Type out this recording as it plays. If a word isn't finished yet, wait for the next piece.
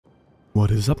What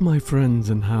is up, my friends,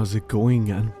 and how's it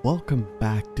going? And welcome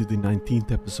back to the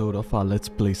 19th episode of our Let's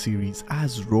Play series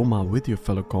as Roma with your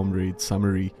fellow comrade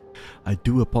Summary. I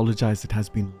do apologize, it has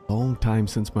been a long time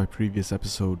since my previous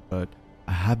episode, but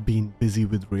I have been busy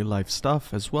with real life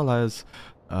stuff as well as,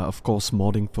 of course,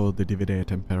 modding for the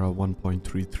Dividend Impera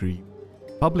 1.33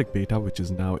 public beta, which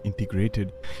is now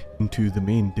integrated into the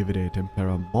main Dividend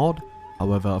Impera mod.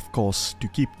 However, of course, to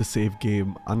keep the save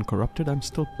game uncorrupted, I'm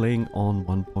still playing on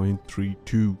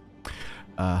 1.32.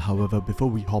 However, before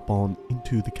we hop on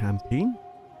into the campaign,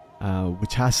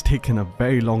 which has taken a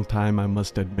very long time, I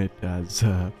must admit, as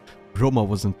Roma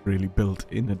wasn't really built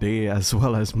in a day, as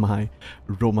well as my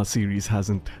Roma series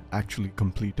hasn't actually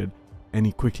completed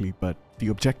any quickly. But the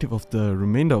objective of the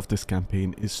remainder of this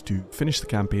campaign is to finish the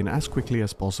campaign as quickly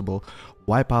as possible,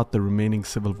 wipe out the remaining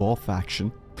Civil War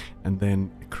faction, and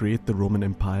then create the Roman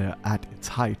Empire at its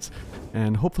heights.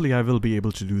 And hopefully I will be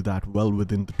able to do that well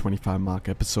within the 25 mark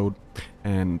episode.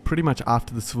 And pretty much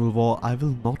after the Civil War, I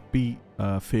will not be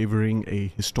favoring a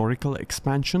historical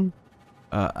expansion,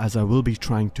 as I will be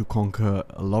trying to conquer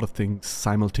a lot of things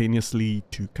simultaneously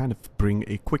to kind of bring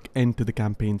a quick end to the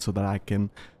campaign so that I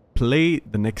can play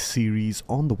the next series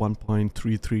on the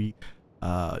 1.33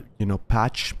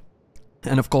 patch.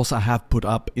 And of course, I have put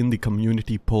up in the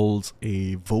community polls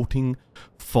a voting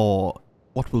for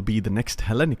what will be the next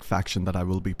Hellenic faction that I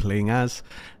will be playing as.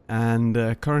 And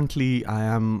currently I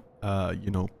am,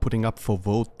 putting up for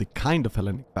vote the kind of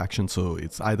Hellenic faction. So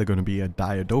it's either going to be a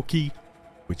Diadochi,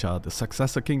 which are the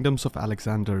successor kingdoms of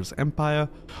Alexander's empire,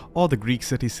 or the Greek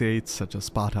city-states such as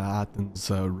Sparta, Athens,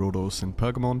 Rhodos, and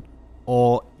Pergamon,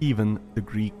 or even the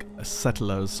Greek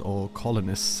settlers or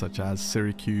colonists such as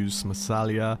Syracuse,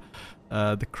 Massalia,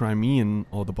 the Crimean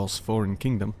or the Bosphorian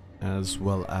kingdom, as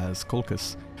well as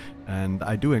Colchis. And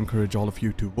I do encourage all of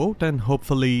you to vote, and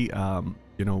hopefully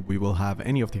we will have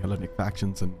any of the Hellenic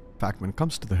factions. And in fact, when it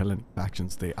comes to the Hellenic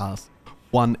factions, they are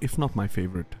one, if not my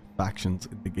favorite factions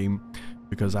in the game,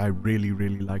 because I really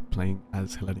like playing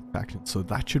as Hellenic factions. So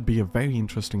that should be a very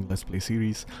interesting Let's Play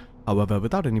series. However,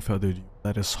 without any further ado,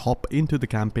 let us hop into the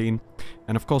campaign.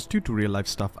 And of course, due to real life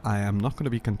stuff, I am not going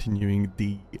to be continuing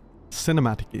the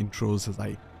cinematic intros as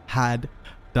I had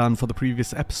done for the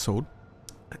previous episode.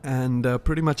 And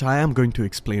pretty much I am going to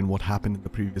explain what happened in the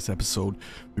previous episode.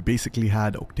 We basically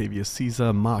had Octavius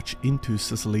Caesar march into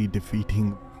Sicily,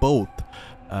 defeating both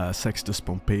Sextus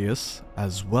Pompeius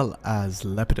as well as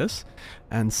Lepidus,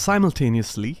 and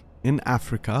simultaneously in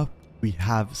Africa we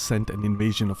have sent an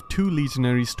invasion of 2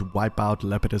 legionaries to wipe out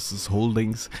Lepidus's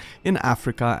holdings in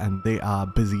Africa, and they are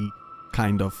busy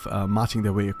kind of marching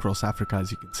their way across Africa.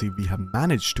 As you can see, we have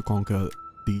managed to conquer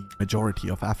the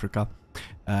majority of Africa,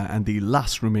 and the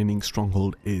last remaining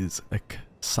stronghold is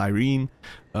Cyrene,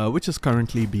 which is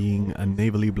currently being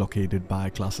navally blockaded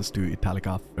by classes 2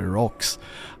 Italica Ferox.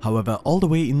 However, all the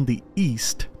way in the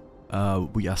east,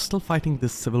 we are still fighting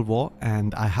this civil war,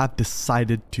 and I have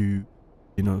decided to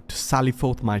sally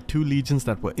forth my 2 legions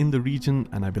that were in the region,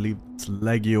 and I believe it's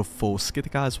Legio 4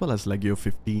 Scythica as well as Legio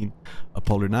 15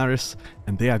 Apollinaris,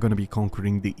 and they are going to be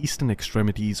conquering the eastern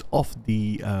extremities of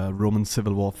the Roman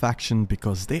Civil War faction,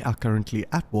 because they are currently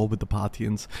at war with the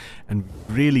Parthians, and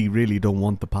really don't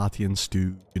want the Parthians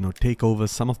to take over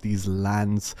some of these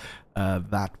lands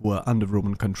that were under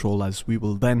Roman control, as we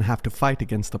will then have to fight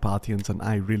against the Parthians, and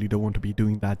I really don't want to be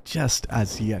doing that just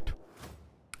as yet.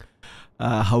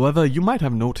 However, you might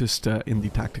have noticed in the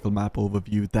tactical map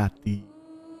overview that the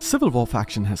Civil War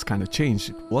faction has kind of changed.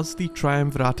 It was the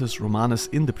Triumviratus Romanus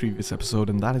in the previous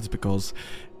episode, and that is because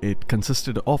it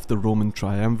consisted of the Roman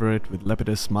Triumvirate with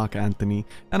Lepidus, Mark Antony,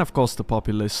 and of course the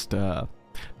populist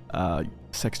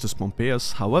Sextus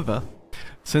Pompeius. However,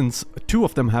 since 2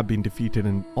 of them have been defeated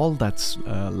and all that's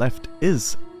left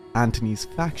is Antony's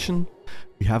faction,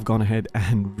 we have gone ahead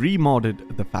and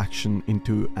remodded the faction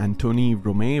into Antony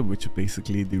Romae, which is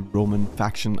basically the Roman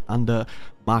faction under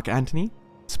Mark Antony.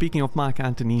 Speaking of Mark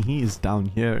Antony, he is down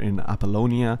here in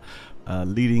Apollonia,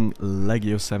 leading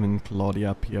Legio 7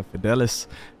 Claudia Pia Fidelis,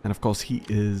 and of course he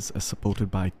is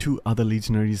supported by 2 other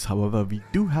legionaries. However, we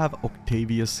do have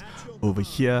Octavius over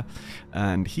here,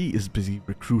 and he is busy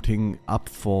recruiting up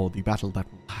for the battle that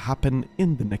will happen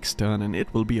in the next turn, and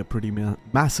it will be a pretty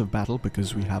massive battle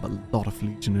because we have a lot of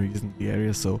legionaries in the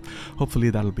area, so hopefully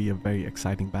that'll be a very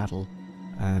exciting battle.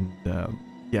 And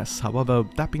yes, however,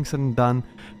 that being said and done,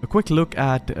 a quick look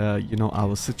at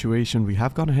our situation. We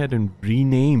have gone ahead and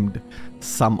renamed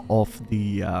some of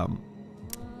the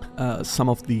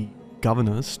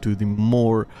governors to the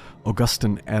more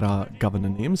Augustan era governor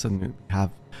names, and we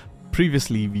have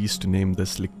previously we used to name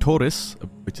this Lictoris,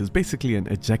 which is basically an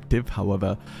adjective.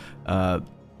 However,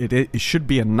 it should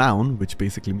be a noun, which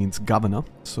basically means governor.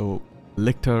 So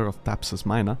lictor of Thapsus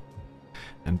Minor,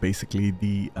 and basically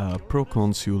the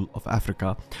proconsul of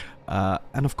Africa.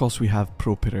 And of course we have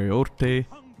praetore,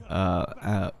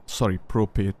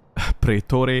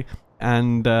 praetore,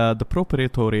 and the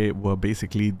praetore were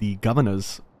basically the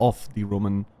governors of the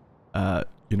Roman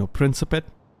principate.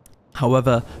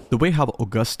 However, the way how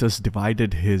Augustus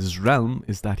divided his realm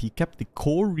is that he kept the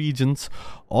core regions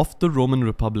of the Roman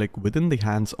Republic within the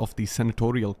hands of the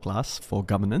senatorial class for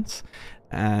governance,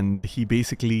 and he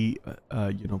basically,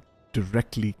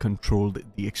 directly controlled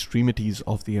the extremities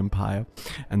of the empire.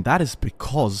 And that is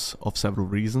because of several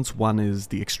reasons. One is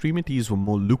the extremities were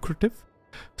more lucrative,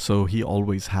 so he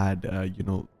always had,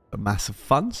 massive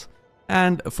funds.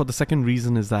 And for the second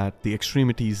reason is that the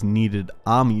extremities needed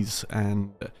armies,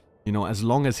 and as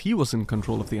long as he was in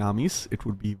control of the armies, it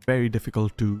would be very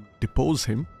difficult to depose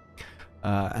him.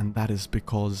 And that is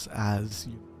because, as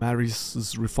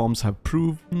Marius' reforms have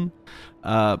proven,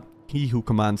 he who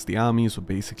commands the armies were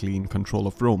basically in control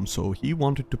of Rome. So he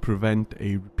wanted to prevent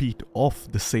a repeat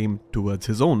of the same towards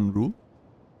his own rule,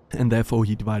 and therefore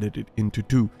he divided it into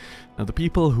two. Now the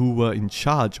people who were in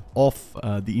charge of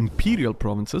the imperial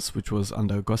provinces, which was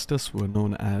under Augustus, were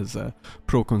known as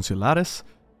proconsulares,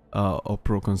 or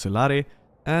proconsulare,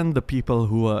 and the people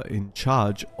who were in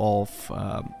charge of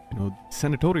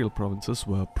senatorial provinces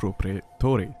were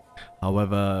propraetore.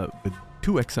 However, with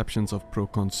two exceptions of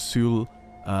proconsul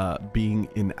being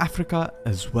in Africa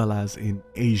as well as in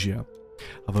Asia.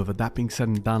 However, that being said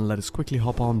and done, let us quickly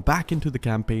hop on back into the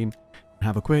campaign and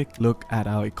have a quick look at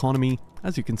our economy.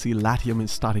 As you can see, Latium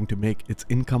is starting to make its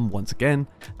income once again.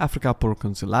 Africa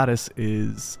Proconsularis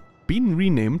is being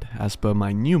renamed as per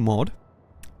my new mod,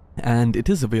 and it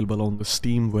is available on the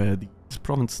Steam, where these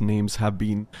province names have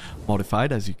been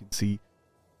modified. As you can see,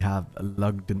 we have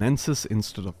Lugdunensis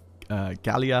instead of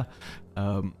Gallia,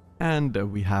 and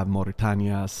we have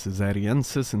Mauritania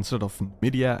Caesariensis instead of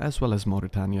Numidia, as well as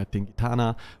Mauritania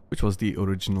Tingitana, which was the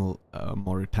original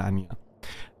Mauritania.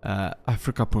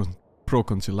 Africa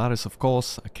Proconsularis, of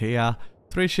course, Achaia,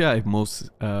 Thracia,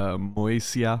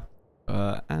 Moesia,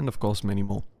 and of course many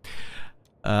more.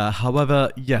 However,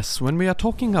 yes, when we are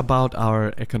talking about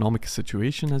our economic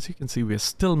situation, as you can see, we are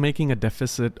still making a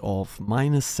deficit of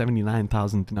minus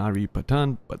 79,000 denarii per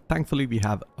turn, but thankfully we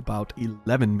have about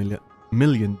 11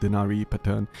 million denarii per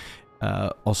turn,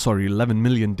 11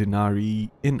 million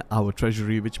denarii in our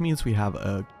treasury, which means we have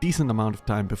a decent amount of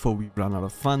time before we run out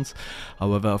of funds.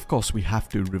 However, of course, we have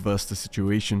to reverse the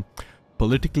situation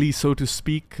politically, so to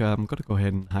speak. I'm going to go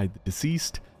ahead and hide the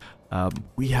deceased.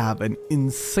 We have an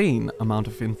insane amount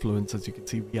of influence. As you can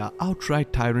see, we are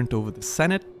outright tyrant over the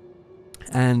Senate,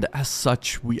 and as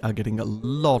such we are getting a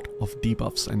lot of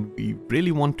debuffs, and we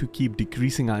really want to keep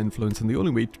decreasing our influence, and the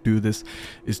only way to do this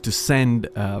is to send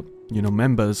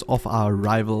members of our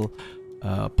rival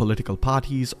political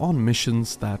parties on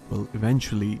missions that will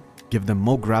eventually give them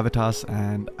more gravitas,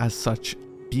 and as such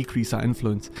decrease our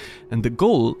influence. And the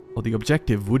goal or the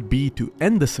objective would be to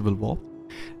end the civil war.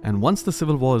 And once the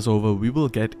civil war is over, we will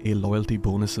get a loyalty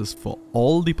bonuses for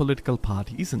all the political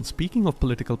parties. And speaking of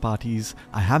political parties,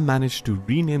 I have managed to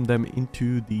rename them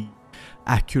into the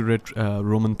accurate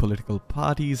Roman political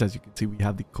parties. As you can see, we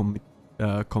have the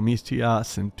Comitia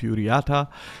Centuriata,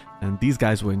 and these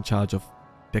guys were in charge of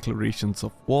declarations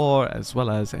of war as well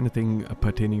as anything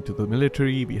pertaining to the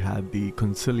military. We had the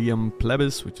Concilium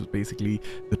Plebis, which was basically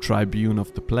the tribune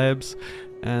of the plebs,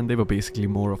 and they were basically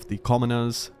more of the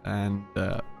commoners. And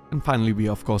finally we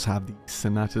of course have the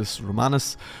Senatus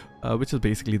Romanus, which is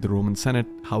basically the Roman Senate.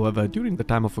 However, during the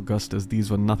time of Augustus,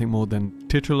 these were nothing more than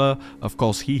titular. Of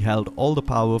course, he held all the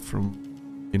power from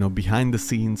behind the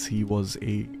scenes. He was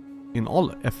in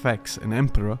all effects an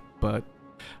emperor, but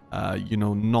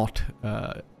not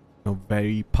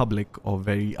very public or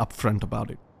very upfront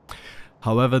about it.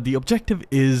 However, the objective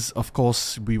is, of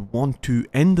course, we want to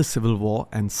end the civil war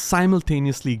and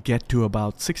simultaneously get to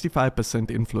about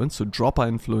 65% influence, so drop our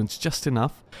influence just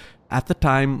enough at the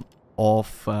time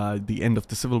of the end of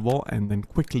the civil war, and then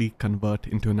quickly convert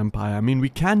into an empire. I mean, we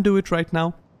can do it right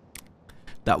now.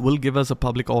 That will give us a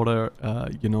public order,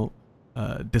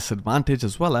 disadvantage,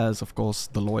 as well as, of course,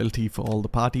 the loyalty for all the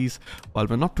parties. While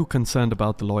we're not too concerned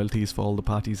about the loyalties for all the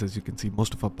parties, as you can see,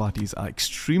 most of our parties are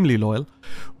extremely loyal.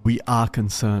 We are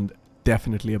concerned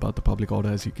definitely about the public order.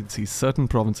 As you can see, certain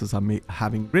provinces are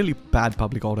having really bad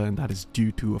public order, and that is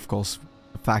due to, of course,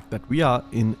 the fact that we are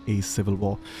in a civil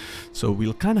war. So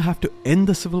we'll kind of have to end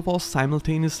the civil war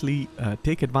simultaneously,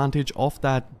 take advantage of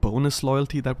that bonus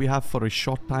loyalty that we have for a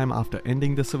short time after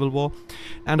ending the civil war,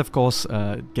 and of course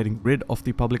getting rid of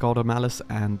the public order malice,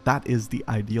 and that is the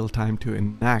ideal time to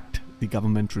enact the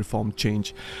government reform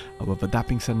change. However, that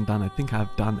being said and done, I think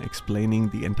I've done explaining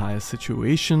the entire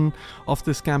situation of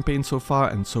this campaign so far,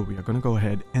 and so we are going to go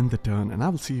ahead, end the turn, and I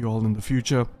will see you all in the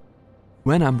future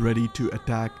when I'm ready to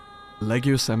attack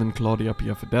Legio 7 Claudia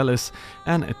Pia Fidelis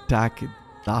and attack the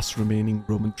last remaining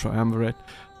Roman triumvirate,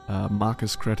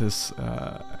 Marcus Cretus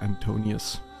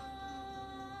Antonius.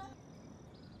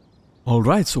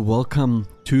 Alright, so welcome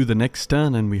to the next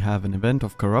turn, and we have an event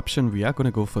of corruption. We are going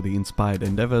to go for the inspired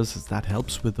endeavors, as that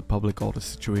helps with the public order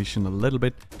situation a little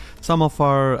bit. Some of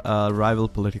our rival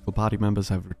political party members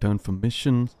have returned from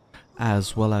missions,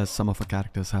 as well as some of our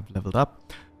characters have leveled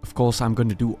up. Of course, I'm going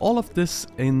to do all of this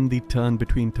in the turn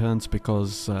between turns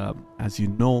because, as you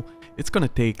know, it's going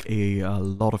to take a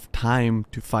lot of time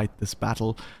to fight this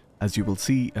battle. As you will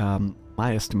see,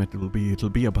 my estimate it'll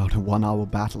be about a 1 hour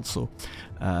battle, so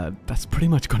that's pretty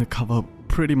much going to cover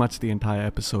pretty much the entire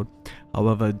episode.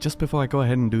 However, just before I go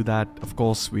ahead and do that, of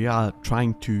course, we are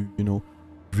trying to, you know,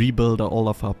 rebuild all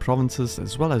of our provinces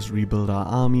as well as rebuild our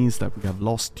armies that we have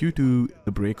lost due to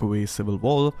the breakaway civil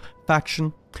war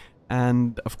faction.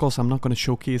 And of course, I'm not going to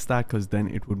showcase that because then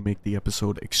it would make the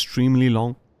episode extremely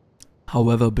long.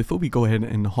 However, before we go ahead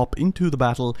and hop into the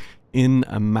battle in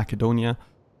Macedonia,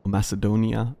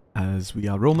 as we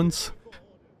are Romans,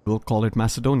 we'll call it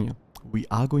Macedonia. We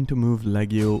are going to move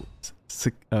Legio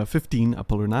 15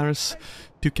 Apollinaris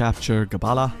to capture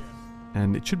Gabala,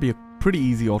 and it should be a pretty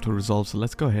easy auto-resolve, so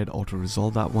let's go ahead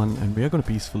auto-resolve that one, and we are going to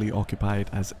peacefully occupy it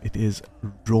as it is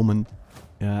Roman.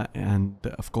 And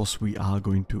of course we are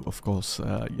going to, of course,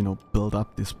 you know, build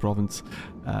up this province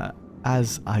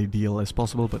as ideal as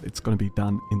possible, but it's going to be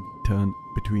done in turn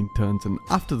between turns. And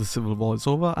after the civil war is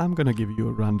over, I'm going to give you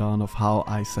a rundown of how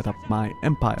I set up my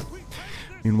empire.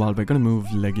 Meanwhile, we're going to move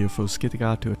Legio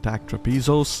Phoscitica to attack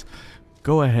Trapezos.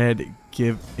 Go ahead,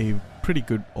 give a pretty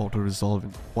good auto-resolve,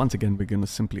 and once again we're going to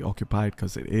simply occupy it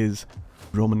because it is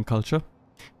Roman culture.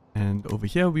 And over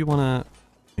here we want to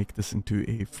make this into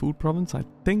a food province, I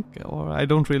think, or I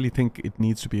don't really think it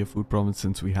needs to be a food province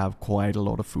since we have quite a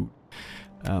lot of food.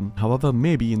 However,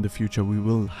 maybe in the future we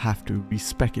will have to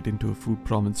respec it into a food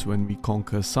province when we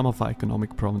conquer some of our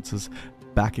economic provinces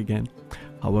back again.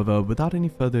 However, without any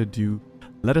further ado,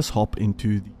 let us hop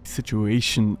into the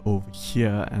situation over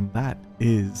here, and that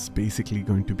is basically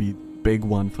going to be the big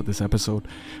one for this episode.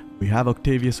 We have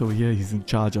Octavius over here. He's in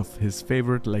charge of his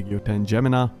favorite Legio 10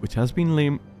 Gemina, which has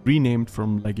been renamed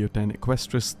from Legio 10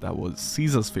 Equestris. That was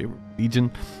Caesar's favorite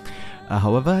legion.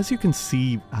 However, as you can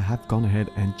see, I have gone ahead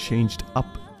and changed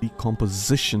up the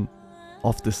composition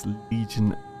of this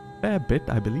legion a fair bit,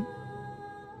 I believe.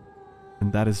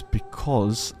 And that is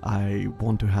because I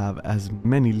want to have as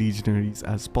many legionaries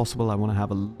as possible. I want to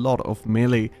have a lot of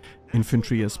melee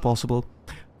infantry as possible.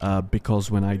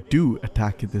 Because when I do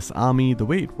attack this army, the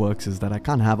way it works is that I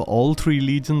can't have all 3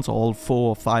 legions, all 4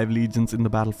 or 5 legions in the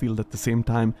battlefield at the same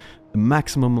time. The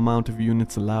maximum amount of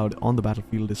units allowed on the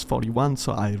battlefield is 41,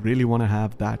 so I really want to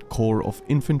have that core of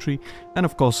infantry. And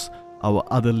of course, our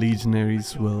other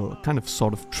legionaries will kind of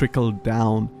sort of trickle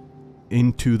down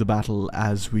into the battle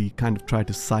as we kind of try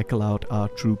to cycle out our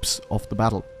troops off the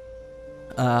battle.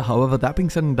 However, that being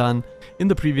said and done, in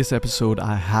the previous episode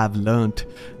I have learnt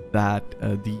that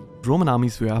the Roman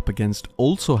armies we're up against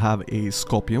also have a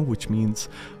Scorpion, which means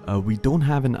we don't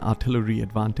have an artillery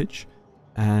advantage.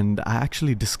 And I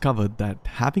actually discovered that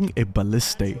having a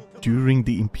ballistae during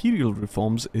the Imperial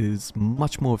reforms is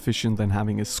much more efficient than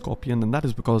having a Scorpion, and that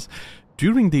is because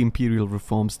during the Imperial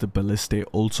reforms the ballistae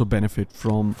also benefit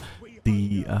from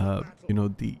the you know,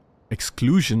 the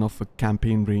exclusion of a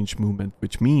campaign range movement,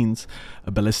 which means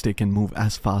a ballistae can move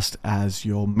as fast as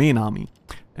your main army.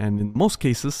 And in most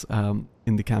cases,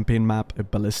 in the campaign map, a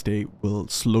ballistae will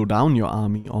slow down your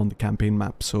army on the campaign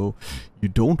map. So you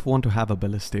don't want to have a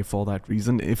ballistae for that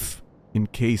reason, if in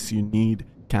case you need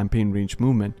campaign range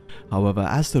movement. However,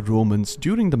 as the Romans,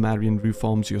 during the Marian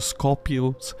reforms, your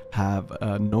Scorpios have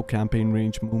no campaign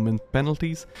range movement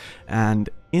penalties. And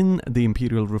in the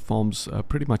Imperial reforms,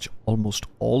 pretty much almost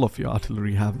all of your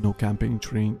artillery have no campaign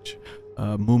range,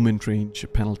 movement range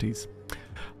penalties.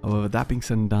 However, that being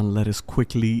said and done, let us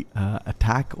quickly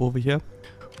attack over here.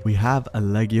 We have a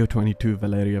Legio 22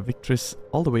 Valeria Victrix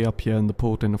all the way up here in the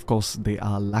port, and of course they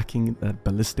are lacking that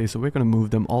ballistae, so we're going to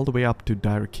move them all the way up to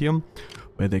Dyrrhachium,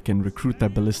 where they can recruit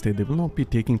that ballistae. They will not be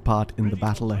taking part in the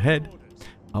battle ahead.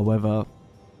 However,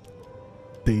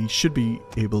 they should be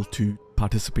able to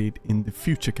participate in the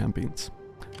future campaigns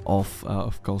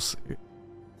of course,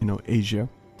 you know, Asia.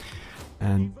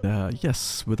 And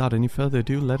yes, without any further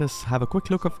ado, let us have a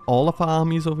quick look of all of our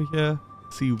armies over here,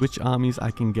 see which armies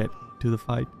I can get to the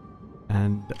fight.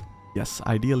 And yes,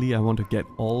 ideally I want to get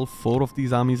all 4 of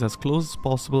these armies as close as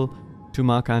possible to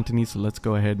Mark Antony, so let's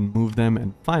go ahead and move them,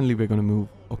 and finally we're going to move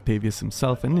Octavius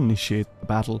himself and initiate the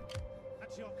battle.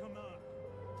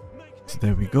 So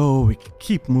there we go, we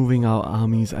keep moving our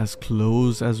armies as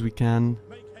close as we can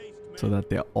so that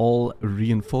they're all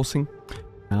reinforcing.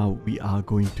 Now we are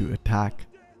going to attack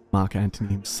Mark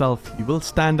Antony himself. He will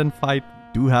stand and fight.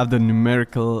 We do have the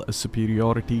numerical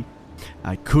superiority.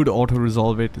 I could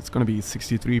auto-resolve it. It's going to be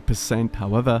 63%.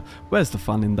 However, where's the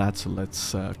fun in that? So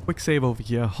let's quick save over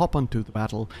here, hop onto the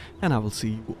battle, and I will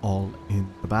see you all in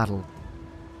the battle.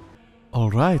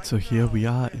 Alright, so here we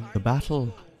are in the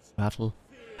battle. Battle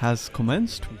has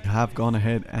commenced. We have gone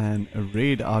ahead and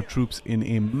arrayed our troops in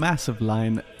a massive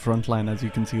front line, as you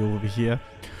can see over here.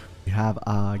 We have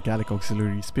our Gallic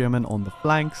auxiliary spearmen on the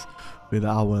flanks with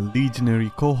our legionary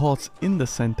cohorts in the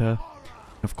center.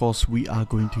 Of course, we are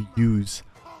going to use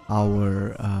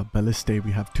our ballistae.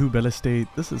 We have 2 ballistae.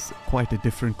 This is quite a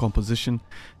different composition.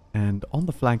 And on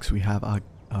the flanks, we have our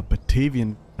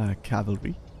Batavian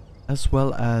cavalry, as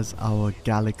well as our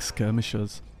Gallic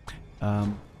skirmishers.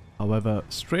 However,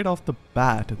 straight off the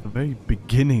bat, at the very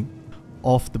beginning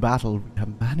of the battle, we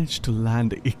have managed to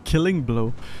land a killing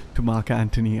blow to Mark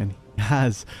Antony, and he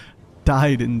has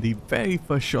died in the very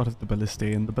first shot of the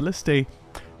ballistae. And the ballistae,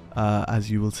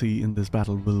 as you will see in this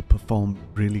battle, will perform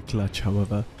really clutch.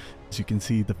 However, as you can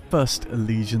see, the first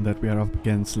legion that we are up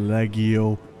against,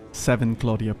 Legio 7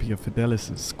 Claudia Pia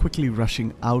Fidelis, is quickly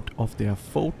rushing out of their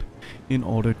fort in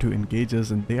order to engage us,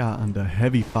 and they are under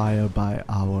heavy fire by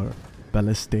our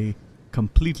ballistae,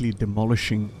 completely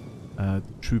demolishing the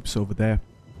troops over there.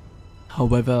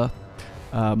 However,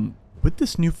 with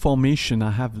this new formation,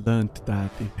 I have learned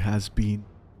that it has been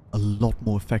a lot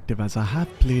more effective, as I have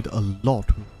played a lot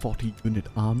with 40 unit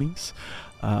armies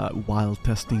while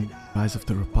testing Rise of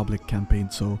the Republic campaign,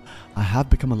 so I have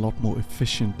become a lot more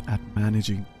efficient at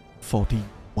managing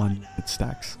 41 unit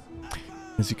stacks.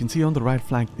 As you can see on the right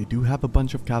flank, they do have a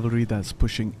bunch of cavalry that's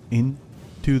pushing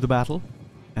into the battle,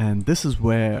 and this is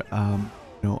where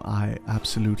you know, I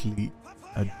absolutely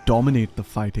dominate the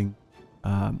fighting,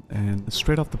 and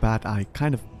straight off the bat I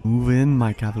kind of move in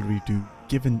my cavalry to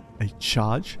give in a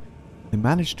charge. They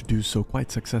managed to do so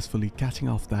quite successfully, catching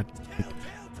off that unit,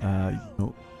 you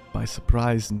know, by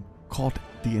surprise, and caught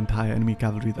the entire enemy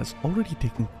cavalry that's already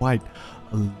taken quite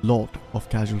a lot of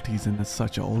casualties and as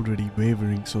such are already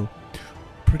wavering. So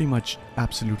pretty much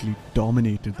absolutely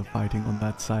dominated the fighting on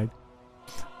that side.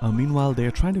 Meanwhile, they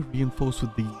are trying to reinforce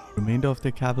with the remainder of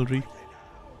their cavalry,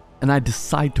 and I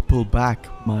decide to pull back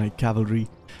my cavalry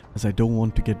as I don't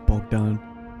want to get bogged down.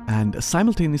 And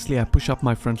simultaneously I push up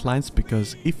my front lines,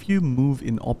 because if you move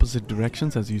in opposite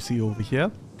directions, as you see over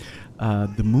here,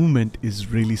 the movement is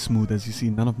really smooth. As you see,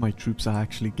 none of my troops are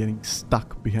actually getting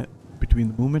stuck between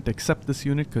the movement, except this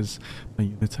unit, because my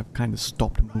units have kind of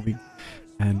stopped moving.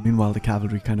 And meanwhile, the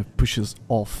cavalry kind of pushes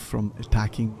off from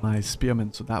attacking my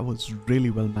spearmen, so that was really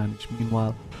well managed.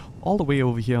 Meanwhile, all the way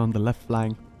over here on the left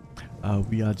flank,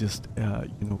 we are just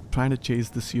you know, trying to chase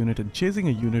this unit. And chasing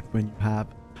a unit when you have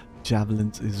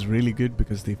javelins is really good,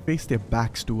 because they face their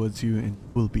backs towards you and you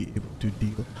will be able to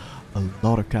deal a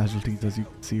lot of casualties. As you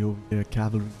can see over there,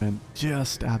 cavalrymen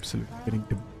just absolutely getting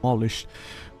demolished,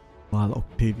 while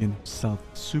Octavian himself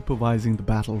supervising the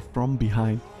battle from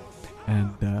behind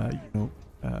and you know,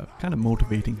 kind of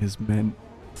motivating his men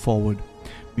forward.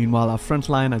 Meanwhile, our front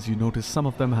line, as you notice, some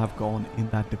of them have gone in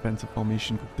that defensive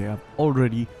formation because they have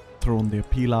already thrown their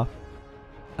pila,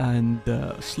 and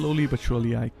slowly but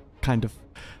surely I kind of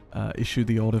issue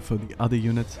the order for the other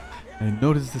units. And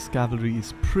notice this cavalry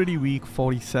is pretty weak,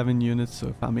 47 units, so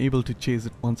if I'm able to chase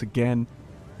it once again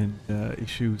and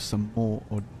issue some more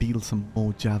or deal some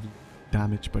more javelin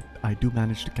damage, but I do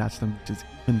manage to catch them, which is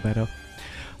even better.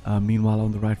 Meanwhile,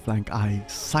 on the right flank, I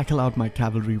cycle out my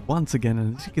cavalry once again,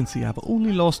 and as you can see, I've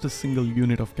only lost a single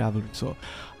unit of cavalry, so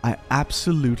I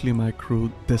absolutely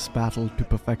micro this battle to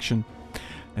perfection.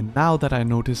 And now that I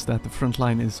notice that the front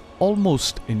line is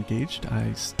almost engaged,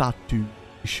 I start to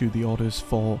issue the orders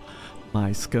for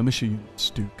my skirmisher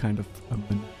units to kind of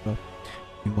maneuver.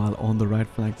 Meanwhile, on the right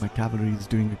flank, my cavalry is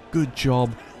doing a good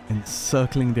job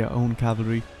encircling their own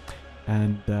cavalry,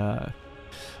 and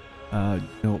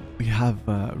you know, we have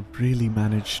really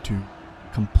managed to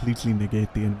completely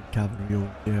negate the enemy cavalry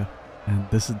over here, and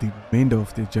this is the remainder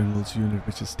of their general's unit,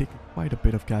 which has taken quite a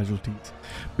bit of casualties.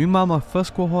 Meanwhile, my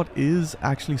first cohort is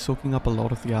actually soaking up a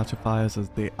lot of the archer fires, as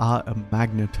they are a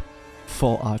magnet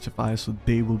for archer fire, so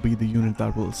they will be the unit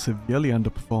that will severely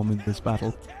underperform in this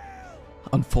battle,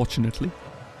 unfortunately.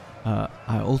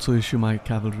 I also issue my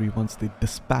cavalry once they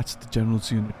dispatch the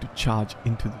general's unit to charge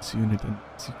into this unit, and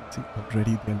as you can see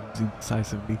already they're losing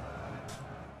decisively.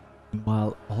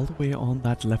 Meanwhile, all the way on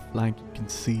that left flank you can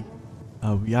see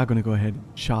we are going to go ahead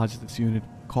and charge this unit.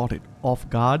 Caught it off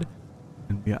guard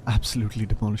and we are absolutely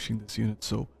demolishing this unit.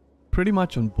 So pretty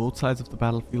much on both sides of the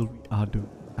battlefield we are doing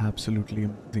absolutely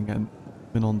amazing, and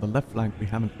even on the left flank we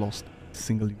haven't lost a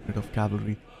single unit of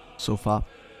cavalry so far.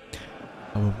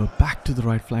 However, back to the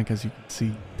right flank, as you can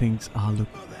see, things are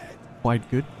looking quite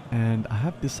good, and I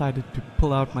have decided to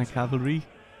pull out my cavalry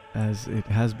as it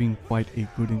has been quite a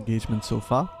good engagement so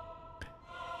far.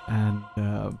 And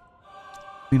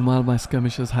meanwhile, my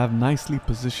skirmishers have nicely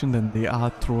positioned and they are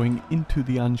throwing into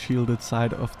the unshielded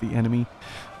side of the enemy.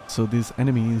 So this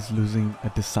enemy is losing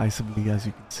decisively, as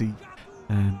you can see,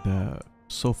 and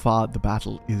so far the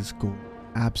battle is going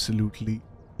absolutely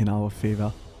in our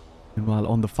favor. Meanwhile,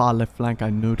 on the far left flank I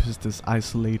noticed this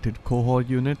isolated cohort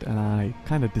unit, and I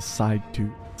kind of decide to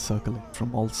circle it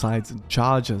from all sides and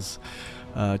charge, as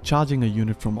charging a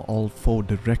unit from all four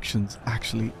directions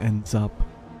actually ends up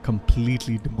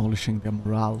completely demolishing their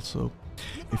morale. So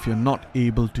if you're not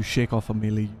able to shake off a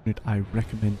melee unit, I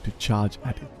recommend to charge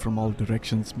at it from all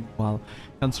directions. Meanwhile,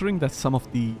 considering that some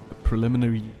of the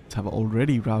preliminary units have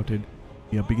already routed,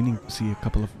 we are beginning to see a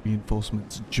couple of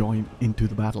reinforcements join into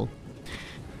the battle.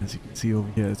 As you can see over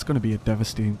here, it's going to be a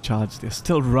devastating charge. They're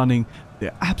still running.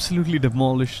 They're absolutely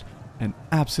demolished and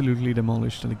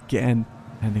again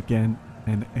and again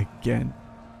and again.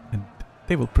 And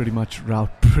they will pretty much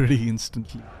rout pretty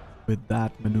instantly with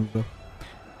that maneuver.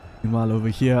 Meanwhile, over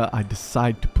here, I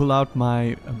decide to pull out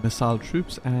my missile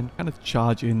troops and kind of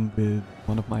charge in with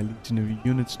one of my legionary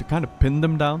units to kind of pin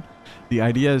them down. The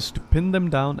idea is to pin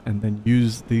them down and then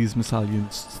use these missile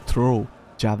units to throw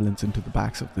javelins into the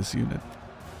backs of this unit.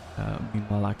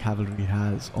 Meanwhile, our cavalry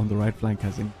on the right flank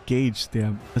has engaged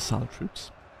their missile troops.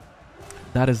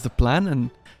 That is the plan, and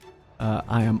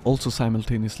I am also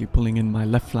simultaneously pulling in my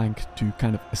left flank to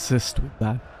kind of assist with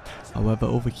that. However,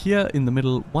 over here in the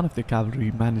middle, one of the cavalry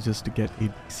manages to get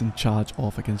a decent charge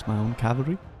off against my own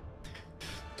cavalry.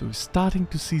 So we're starting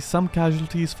to see some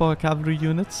casualties for our cavalry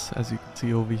units, as you can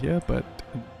see over here, but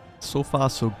so far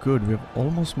so good. We have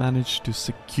almost managed to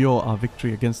secure our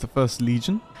victory against the first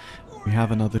legion. We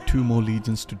have another 2 more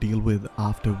legions to deal with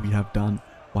after we have done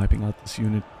wiping out this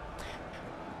unit.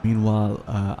 Meanwhile,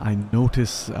 I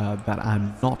notice that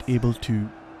I'm not able to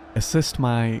assist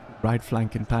my right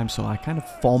flank in time, so I kind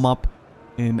of form up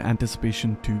in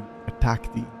anticipation to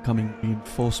attack the incoming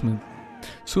reinforcement.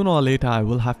 Sooner or later, I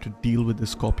will have to deal with the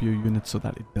Scorpio unit so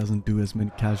that it doesn't do as many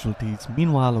casualties.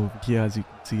 Meanwhile, over here, as you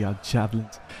can see, our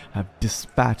javelins have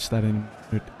dispatched that enemy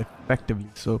unit effectively.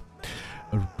 So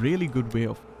a really good way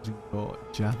of using your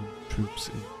javelin troops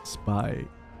is by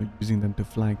using them to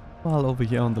flank. While over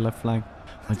here on the left flank,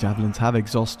 my javelins have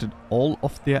exhausted all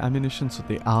of their ammunition, so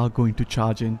they are going to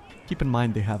charge in. Keep in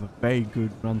mind they have a very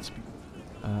good run speed,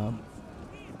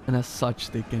 and as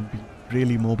such they can be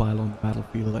really mobile on the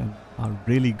battlefield and are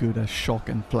really good as shock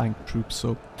and flank troops.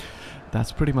 So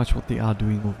that's pretty much what they are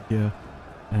doing over here,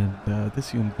 and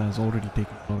this unit that has already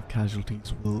taken a lot of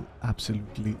casualties will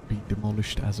absolutely be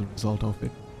demolished as a result of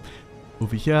it.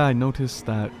 Over here I noticed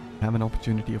that I have an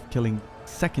opportunity of killing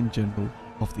second general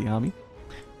of the army,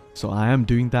 so I am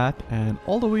doing that. And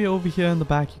all the way over here in the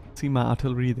back you can see my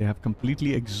artillery. They have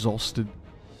completely exhausted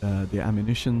their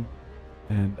ammunition,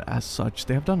 and as such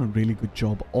they have done a really good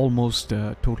job, almost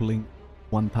totaling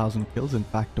 1000 kills, in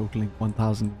fact totaling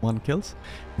 1001 kills.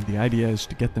 And the idea is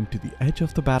to get them to the edge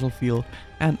of the battlefield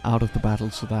and out of the battle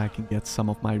so that I can get some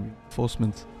of my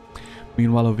reinforcements.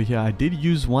 Meanwhile, over here I did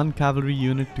use one cavalry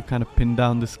unit to kind of pin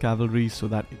down this cavalry so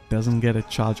that it doesn't get a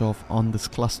charge off on this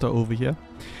cluster over here.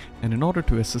 And in order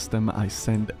to assist them, I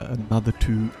send another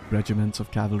 2 regiments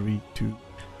of cavalry to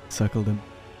circle them.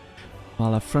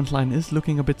 While our front line is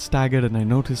looking a bit staggered, and I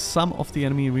notice some of the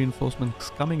enemy reinforcements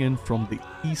coming in from the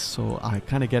east, so I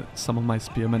kind of get some of my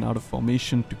spearmen out of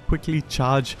formation to quickly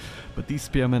charge, but these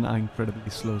spearmen are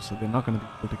incredibly slow, so they're not going to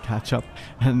be able to catch up.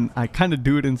 And I kind of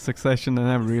do it in succession, and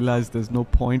I realized there's no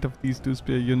point of these 2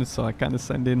 spear units, so I kind of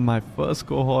send in my first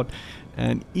cohort,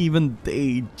 and even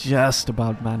they just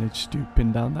about managed to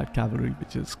pin down that cavalry,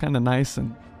 which is kind of nice,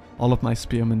 and all of my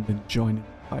spearmen then join in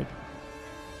the fight.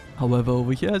 However,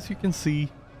 over here, as you can see,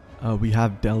 we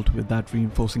have dealt with that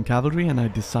reinforcing cavalry, and I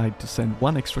decide to send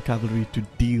 1 extra cavalry to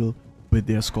deal with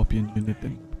their Scorpion unit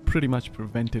and pretty much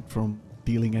prevent it from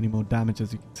dealing any more damage.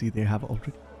 As you can see, they have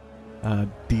already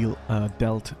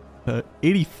dealt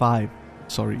 85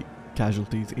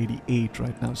 casualties, 88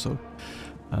 right now, so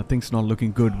things not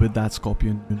looking good with that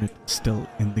Scorpion unit still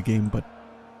in the game, but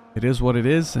it is what it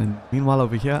is. And meanwhile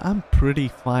over here, I'm pretty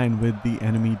fine with the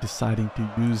enemy deciding to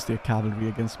use their cavalry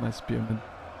against my spearmen.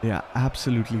 They are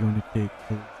absolutely going to take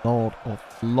a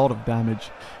lot of damage.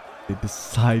 They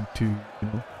decide to,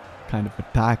 kind of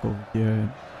attack over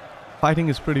here. Fighting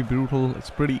is pretty brutal. It's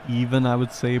pretty even, I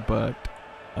would say, but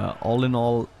all in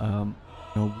all,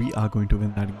 we are going to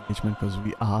win that engagement because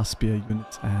we are spear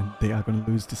units and they are going to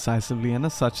lose decisively, and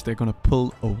as such they're going to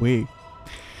pull away.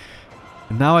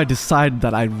 And now I decide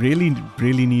that I really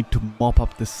need to mop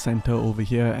up the center over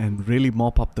here and really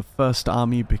mop up the first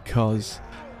army, because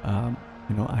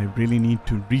I really need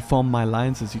to reform my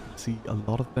lines. As you can see, a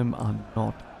lot of them are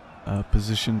not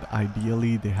positioned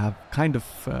ideally. They have kind of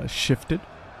shifted.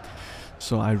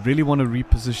 So I really want to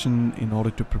reposition in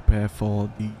order to prepare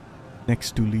for the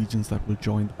next 2 legions that will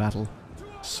join the battle.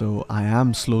 So I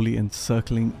am slowly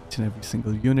encircling each and every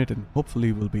single unit, and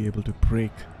hopefully we'll be able to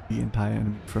break the entire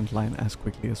enemy front line as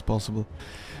quickly as possible.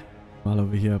 While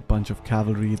over here, a bunch of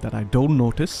cavalry that I don't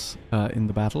notice in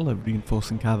the battle, a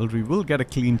reinforcing cavalry, will get a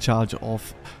clean charge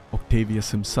of Octavius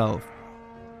himself.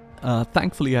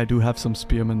 Thankfully, I do have some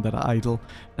spearmen that are idle,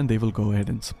 and they will go ahead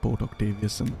and support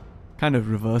Octavius and kind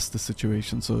of reverse the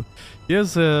situation. So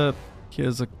here's a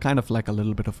kind of like a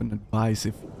little bit of an advice.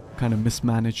 If you kind of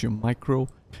mismanage your micro,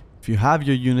 if you have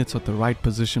your units at the right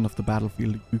position of the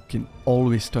battlefield, you can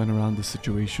always turn around the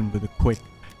situation with a quick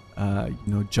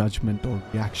judgment or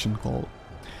reaction call.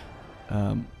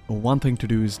 One thing to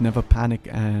do is never panic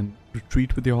and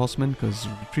retreat with your horsemen, because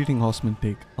retreating horsemen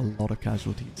take a lot of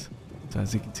casualties. So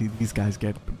as you can see, these guys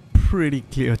get a pretty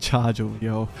clear charge over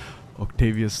here.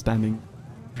 Octavius standing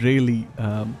really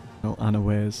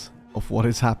unawares of what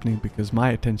is happening, because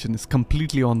my attention is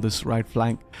completely on this right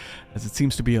flank, as it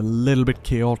seems to be a little bit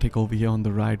chaotic over here on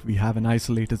the right. We have an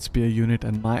isolated spear unit,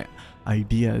 and my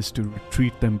idea is to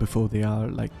retreat them before they are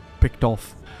like picked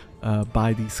off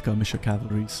by these skirmisher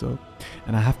cavalry. So,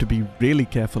 and I have to be really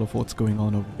careful of what's going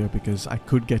on over here, because I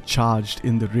could get charged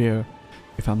in the rear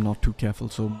if I'm not too careful.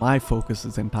 So my focus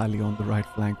is entirely on the right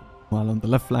flank, while on the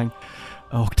left flank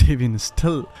Octavian is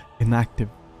still inactive.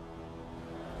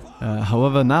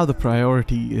 However, now the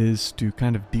priority is to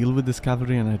kind of deal with this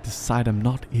cavalry, and I decide I'm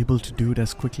not able to do it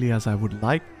as quickly as I would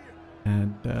like,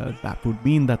 and that would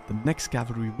mean that the next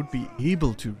cavalry would be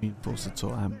able to reinforce it.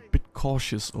 So I'm a bit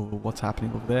cautious over what's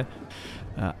happening over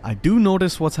there. I do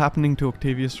notice what's happening to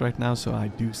Octavius right now, so I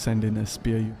do send in a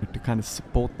spear unit to kind of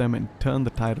support them and turn the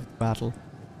tide of the battle,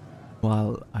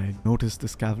 while I notice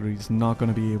this cavalry is not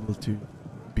going to be able to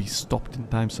be stopped in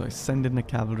time. So I send in a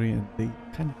cavalry, and they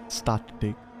kind of start to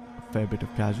take fair bit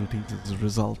of casualties as a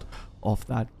result of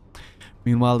that.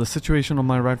 Meanwhile, the situation on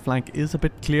my right flank is a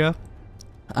bit clear.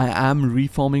 I am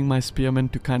reforming my spearmen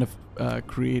to kind of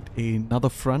create another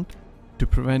front to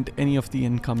prevent any of the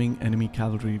incoming enemy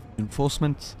cavalry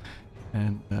reinforcements,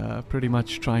 and pretty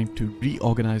much trying to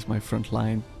reorganize my front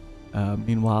line.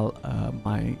 Meanwhile,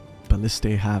 my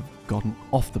ballistae have gotten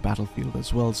off the battlefield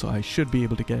as well, so I should be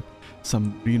able to get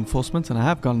some reinforcements, and I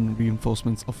have gotten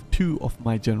reinforcements of 2 of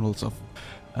my generals of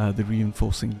the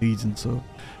reinforcing legion. So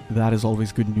that is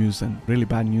always good news, and really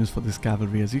bad news for this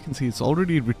cavalry. As you can see, it's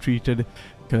already retreated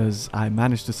because I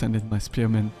managed to send in my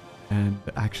spearmen and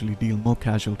actually deal more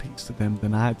casualties to them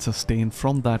than I had sustained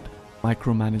from that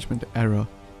micromanagement error.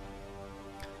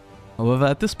 However,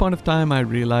 at this point of time, I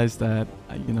realized that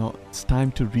it's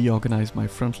time to reorganize my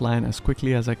front line as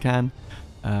quickly as I can,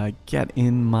 get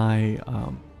in my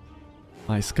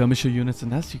my skirmisher units,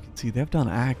 and as you can see, they've done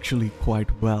actually quite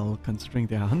well, considering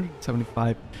they are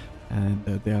 175 and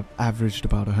they have averaged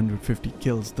about 150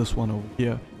 kills. This one over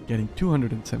here getting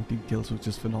 217 kills, which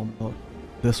is phenomenal.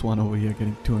 This one over here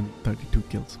getting 232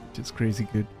 kills, which is crazy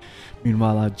good.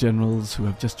 Meanwhile, our generals who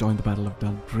have just joined the battle have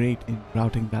done great in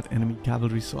routing that enemy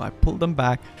cavalry, so I pulled them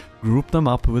back, grouped them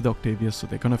up with Octavius, so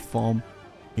they're going to form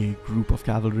a group of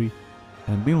cavalry.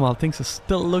 And meanwhile, things are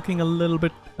still looking a little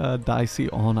bit dicey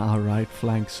on our right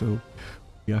flank, so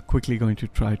we are quickly going to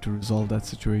try to resolve that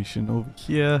situation over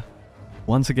here.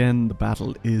 Once again, the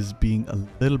battle is being a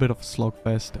little bit of a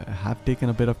slogfest. I have taken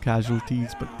a bit of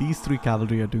casualties, but these 3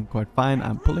 cavalry are doing quite fine.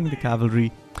 I'm pulling the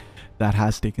cavalry that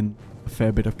has taken a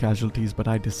fair bit of casualties, but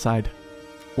I decide,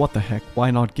 what the heck,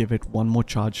 why not give it one more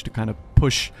charge to kind of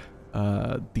push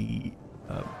the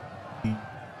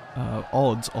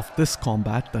odds of this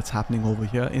combat that's happening over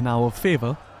here in our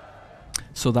favor,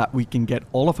 so that we can get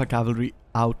all of our cavalry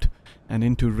out and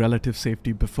into relative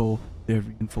safety before their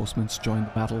reinforcements join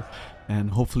the battle and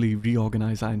hopefully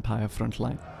reorganize our entire front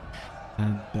line.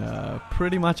 And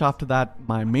pretty much after that,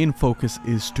 my main focus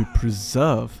is to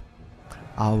preserve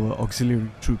our auxiliary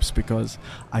troops, because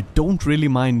I don't really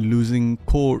mind losing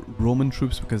core Roman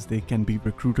troops because they can be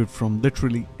recruited from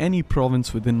literally any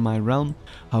province within my realm.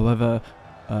 However,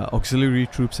 auxiliary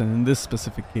troops, and in this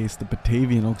specific case the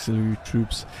Batavian auxiliary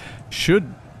troops,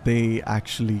 should they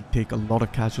actually take a lot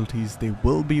of casualties, they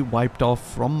will be wiped off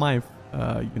from my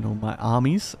my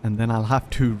armies, and then I'll have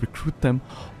to recruit them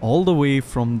all the way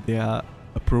from their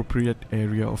appropriate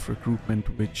area of recruitment,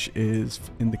 which is,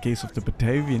 in the case of the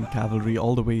Batavian cavalry,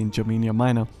 all the way in Germania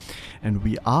Minor. And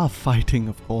we are fighting,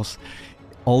 of course,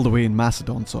 all the way in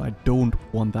Macedon, so I don't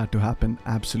want that to happen.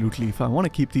 Absolutely, if I want to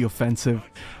keep the offensive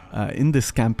in this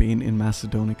campaign in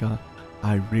Macedonica,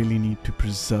 I really need to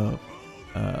preserve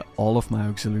all of my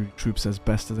auxiliary troops as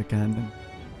best as I can.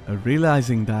 And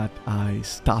realizing that, I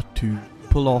start to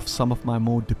pull off some of my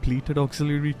more depleted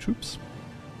auxiliary troops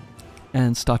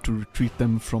and start to retreat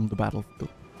them from the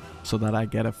battlefield, so that I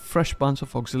get a fresh bunch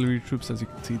of auxiliary troops. As you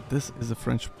can see, this is a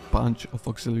French bunch of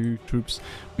auxiliary troops.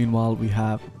 Meanwhile, we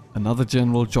have another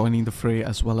general joining the fray,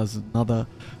 as well as another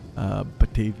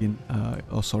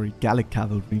Gallic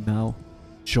cavalry now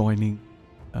joining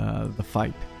the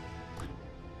fight.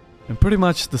 And pretty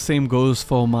much the same goes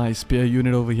for my spear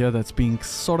unit over here that's being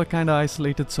sort of kind of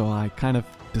isolated, so I kind of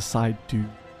decide to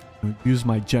use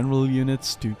my general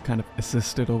units to kind of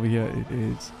assist it over here. It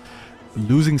is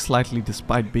losing slightly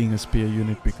despite being a spear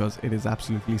unit because it is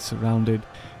absolutely surrounded,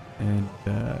 and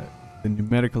the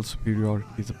numerical superiority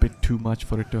is a bit too much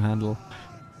for it to handle.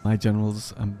 My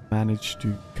generals managed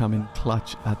to come in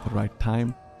clutch at the right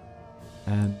time,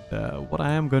 and what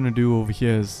I am going to do over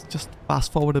here is just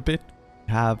fast forward a bit.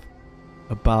 Have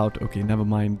about, okay, never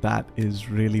mind, that is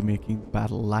really making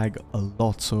battle lag a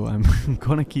lot, so I'm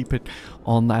gonna keep it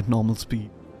on that normal speed.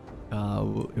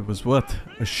 It was worth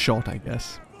a shot, I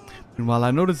guess. And while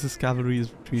I notice this cavalry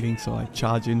is retreating, so I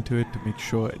charge into it to make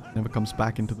sure it never comes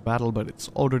back into the battle, but it's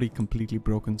already completely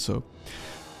broken, so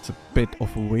it's a bit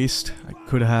of a waste. I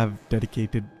could have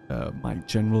dedicated my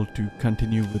general to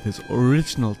continue with his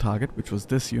original target, which was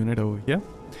this unit over here.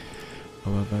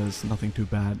 However, it's nothing too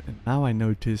bad. And now I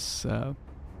notice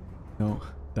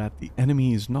that the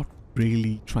enemy is not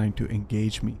really trying to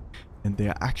engage me, and they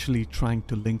are actually trying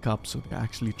to link up. So they're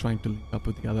actually trying to link up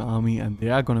with the other army, and they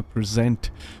are going to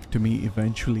present to me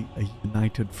eventually a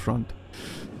united front.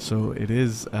 So it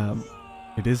is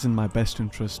in my best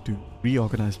interest to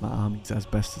reorganize my armies as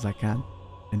best as I can.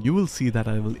 And you will see that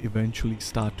I will eventually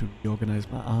start to reorganize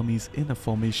my armies in a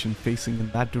formation facing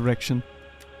in that direction,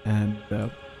 and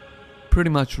pretty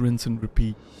much rinse and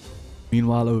repeat.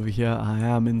 Meanwhile, over here I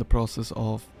am in the process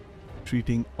of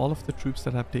treating all of the troops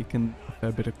that have taken a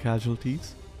fair bit of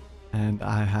casualties, and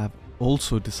I have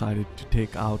also decided to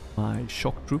take out my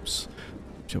shock troops,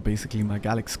 which are basically my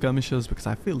Gallic skirmishers, because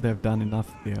I feel they've done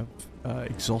enough. They have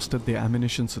exhausted their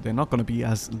ammunition, so they're not going to be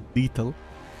as lethal,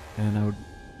 and I would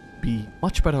be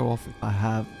much better off if I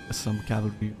have some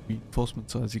cavalry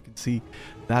reinforcement. So as you can see,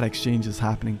 that exchange is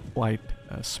happening quite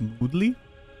smoothly.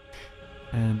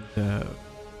 And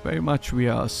very much we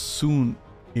are soon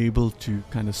able to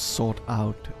kind of sort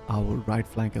out our right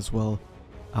flank as well,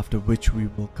 after which we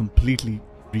will completely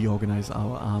reorganize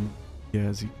our army here,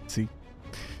 as you can see.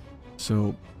 So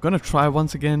I'm gonna try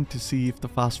once again to see if the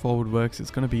fast forward works.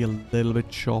 It's gonna be a little bit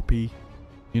choppy.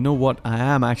 You know what, I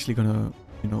am actually gonna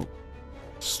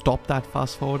stop that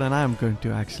fast forward, and I am going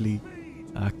to actually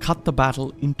cut the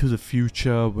battle into the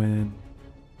future when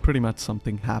pretty much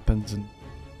something happens and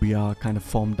we are kind of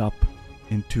formed up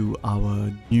into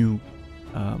our new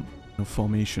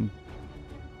formation.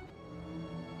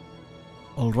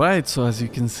 Alright, so as you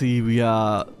can see, we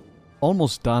are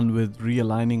almost done with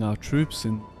realigning our troops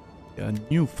in a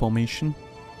new formation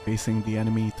facing the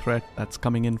enemy threat that's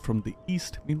coming in from the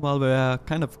east. Meanwhile, we're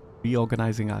kind of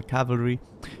reorganizing our cavalry.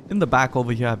 In the back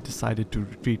over here, I've decided to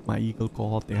retreat my Eagle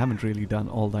cohort. They haven't really done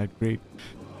all that great.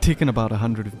 Taken about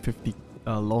 150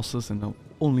 losses and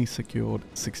only secured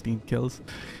 16 kills,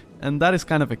 and that is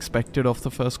kind of expected of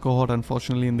the first cohort,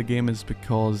 unfortunately, in the game, is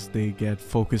because they get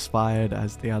focus fired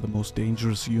as they are the most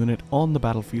dangerous unit on the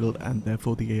battlefield, and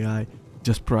therefore the AI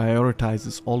just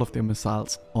prioritizes all of their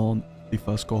missiles on the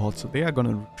first cohort. So they are going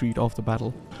to retreat off the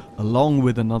battle along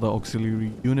with another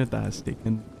auxiliary unit that has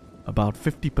taken about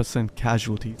 50%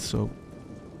 casualties. So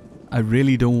I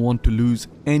really don't want to lose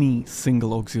any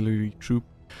single auxiliary troop,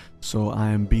 so I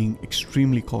am being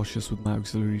extremely cautious with my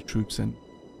auxiliary troops, and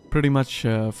pretty much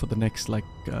for the next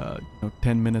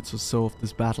 10 minutes or so of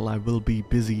this battle, I will be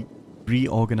busy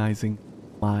reorganizing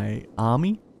my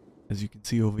army, as you can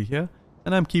see over here,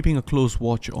 and I'm keeping a close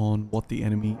watch on what the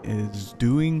enemy is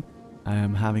doing. I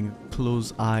am having a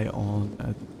close eye on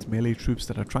these melee troops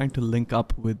that are trying to link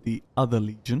up with the other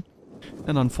legion.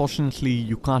 And unfortunately,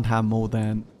 you can't have more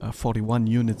than 41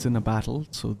 units in a battle,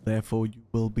 so therefore you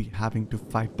will be having to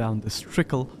fight down this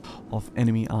trickle of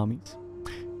enemy armies.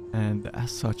 And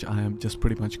as such, I am just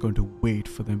pretty much going to wait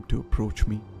for them to approach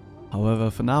me.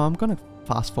 However, for now, I'm going to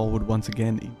fast forward once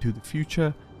again into the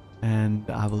future, and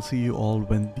I will see you all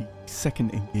when the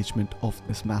second engagement of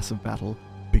this massive battle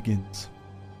begins.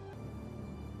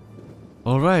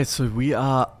 Alright, so we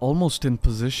are almost in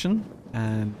position,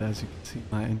 and as you can see,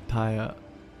 my entire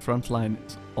front line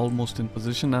is almost in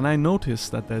position, and I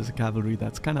noticed that there's a cavalry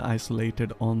that's kind of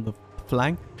isolated on the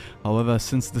flank. However,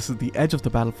 since this is the edge of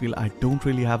the battlefield, I don't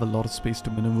really have a lot of space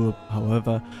to maneuver.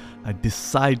 However, I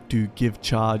decide to give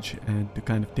charge and to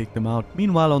kind of take them out.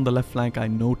 Meanwhile, on the left flank, I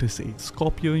notice a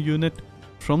Scorpio unit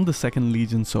from the 2nd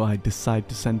Legion, so I decide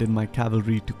to send in my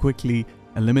cavalry to quickly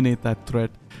eliminate that threat.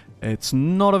 It's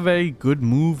not a very good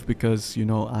move because, you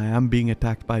know, I am being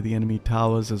attacked by the enemy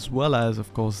towers, as well as,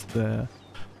 of course, the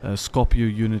Scorpio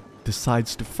unit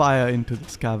decides to fire into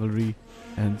this cavalry.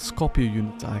 And Scorpio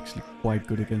units are actually quite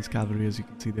good against cavalry. As you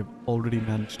can see, they've already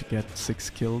managed to get 6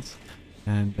 kills,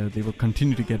 and they will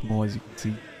continue to get more. As you can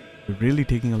see, they're really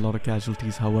taking a lot of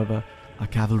casualties. However, our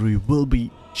cavalry will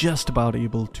be just about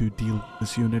able to deal with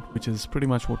this unit, which is pretty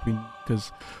much what we need,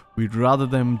 because we'd rather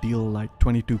them deal like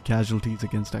 22 casualties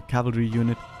against our cavalry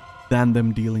unit than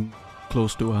them dealing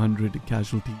close to 100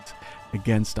 casualties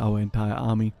against our entire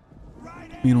army.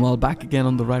 Meanwhile, back again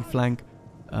on the right flank,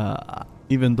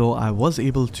 even though I was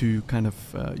able to kind of,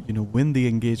 you know, win the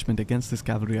engagement against this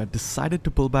cavalry, I decided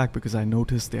to pull back because I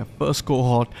noticed their first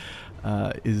cohort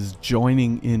is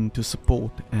joining in to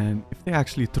support, and if they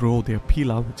actually throw their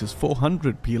pila, which is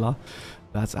 400 pila,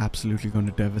 that's absolutely going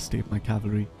to devastate my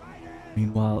cavalry.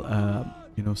 Meanwhile,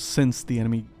 you know, since the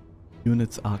enemy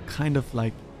units are kind of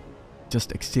like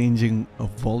just exchanging a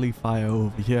volley fire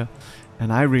over here,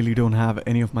 and I really don't have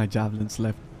any of my javelins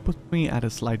left, puts me at a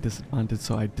slight disadvantage,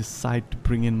 so I decide to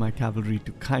bring in my cavalry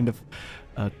to kind of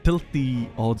tilt the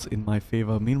odds in my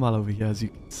favor. Meanwhile, over here, as you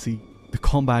can see, the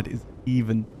combat is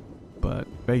even, but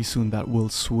very soon that will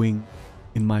swing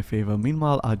in my favor.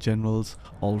 Meanwhile, our generals,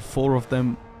 all 4 of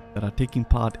them that are taking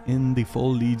part in the 4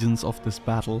 legions of this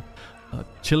battle,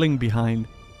 chilling behind,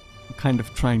 kind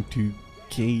of trying to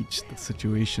gauge the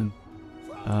situation.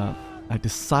 I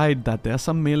decide that there are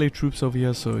some melee troops over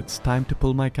here, so it's time to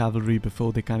pull my cavalry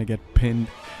before they kind of get pinned.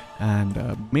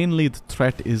 And mainly the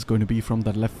threat is going to be from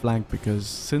the left flank, because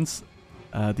since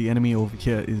the enemy over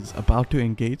here is about to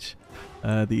engage,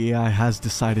 the AI has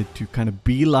decided to kind of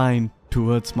beeline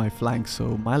towards my flank,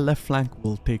 so my left flank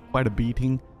will take quite a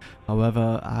beating.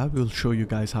 However, I will show you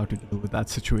guys how to deal with that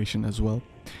situation as well.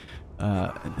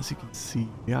 And as you can see,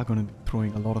 we are going to be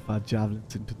throwing a lot of our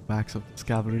javelins into the backs of this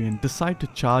cavalry and decide to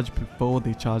charge before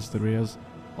they charge the rears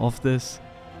of this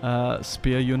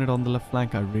spear unit on the left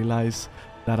flank. I realize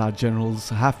that our generals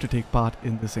have to take part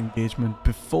in this engagement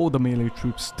before the melee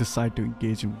troops decide to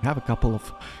engage, and we have a couple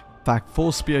of, in fact,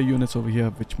 4 spear units over here,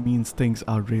 which means things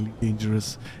are really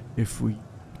dangerous. If we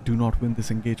do not win this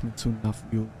engagement soon enough,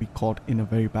 we will be caught in a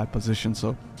very bad position.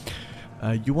 So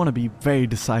you want to be very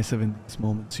decisive in these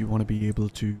moments. You want to be able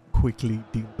to quickly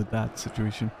deal with that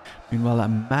situation. Meanwhile, I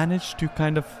managed to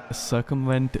kind of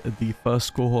circumvent the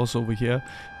first cohorts over here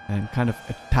and kind of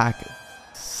attack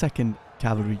 2nd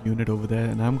cavalry unit over there,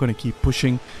 and I'm going to keep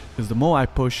pushing, because the more I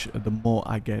push, the more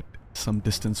I get some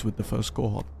distance with the first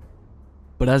cohort.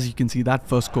 But as you can see, that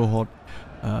first cohort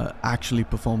actually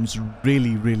performs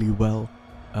really, really well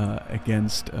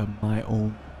against my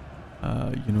own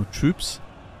you know, troops,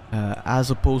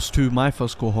 as opposed to my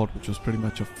first cohort, which was pretty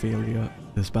much a failure in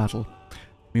this battle.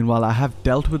 Meanwhile, I have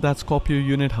dealt with that Scorpio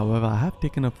unit. However, I have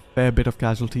taken a fair bit of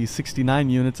casualties, 69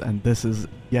 units, and this is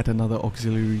yet another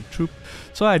auxiliary troop.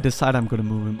 So I decide I'm going to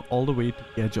move him all the way to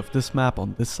the edge of this map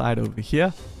on this side over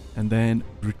here, and then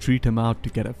retreat him out to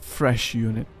get a fresh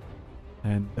unit.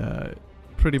 And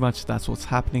pretty much that's what's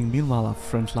happening. Meanwhile, our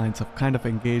front lines have kind of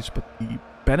engaged, but the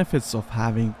benefits of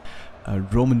having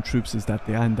Roman troops is that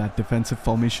they are in that defensive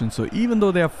formation, so even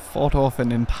though they have fought off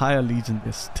an entire legion,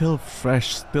 they're still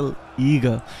fresh, still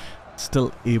eager,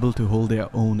 still able to hold their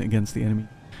own against the enemy.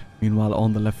 Meanwhile,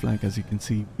 on the left flank, as you can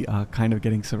see, we are kind of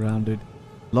getting surrounded.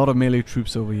 A lot of melee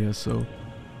troops over here, so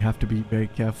we have to be very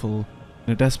careful.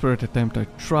 In a desperate attempt, I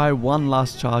try one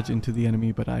last charge into the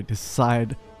enemy, but I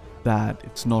decide that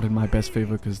it's not in my best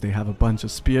favor because they have a bunch of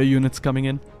spear units coming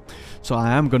in. So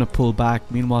I am going to pull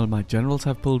back. Meanwhile, my generals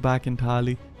have pulled back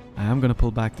entirely. I am going to pull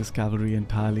back this cavalry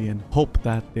entirely and hope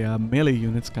that their melee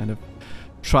units kind of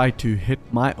try to hit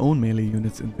my own melee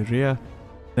units in the rear,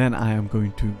 then I am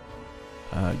going to,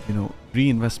 you know,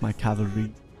 reinvest my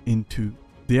cavalry into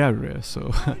their rear.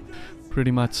 So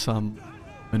pretty much some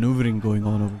maneuvering going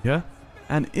on over here.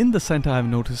 And in the center, I've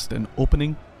noticed an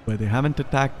opening where they haven't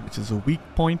attacked, which is a weak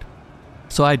point.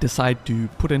 So I decide to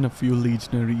put in a few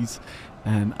legionaries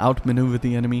and outmaneuver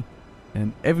the enemy.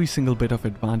 And every single bit of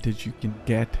advantage you can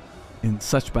get in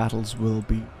such battles will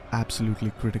be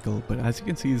absolutely critical. But as you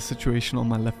can see, the situation on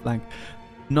my left flank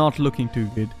not looking too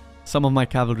good. Some of my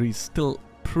cavalry is still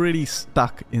pretty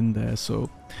stuck in there, so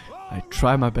I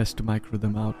try my best to micro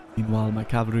them out. Meanwhile, my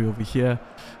cavalry over here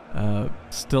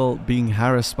still being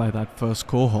harassed by that first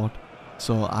cohort.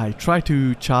 So I try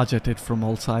to charge at it from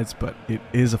all sides, but it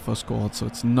is a first cohort, so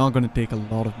it's not going to take a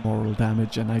lot of moral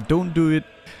damage. And I don't do it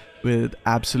with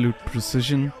absolute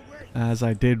precision as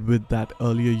I did with that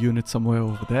earlier unit somewhere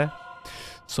over there.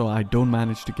 So I don't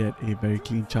manage to get a very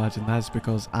clean charge, and that's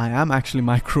because I am actually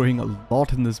microing a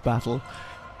lot in this battle,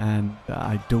 and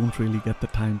I don't really get the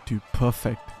time to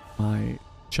perfect my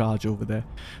charge over there.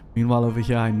 Meanwhile, over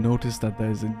here I noticed that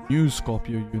there's a new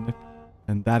Scorpio unit,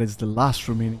 and that is the last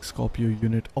remaining Scorpio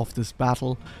unit of this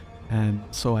battle. And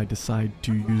so I decide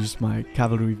to use my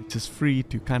cavalry, which is free,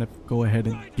 to kind of go ahead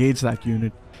and engage that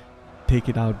unit, take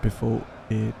it out before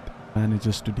it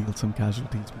manages to deal some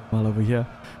casualties. Meanwhile, over here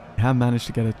we have managed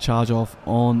to get a charge off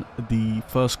on the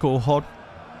first cohort.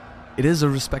 It is a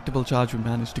respectable charge. We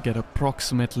managed to get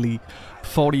approximately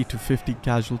 40 to 50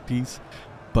 casualties,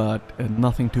 but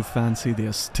nothing too fancy. They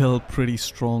are still pretty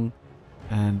strong,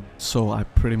 and so I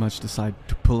pretty much decide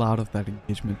to pull out of that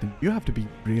engagement. And you have to be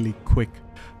really quick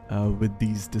with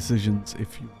these decisions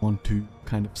if you want to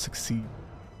kind of succeed.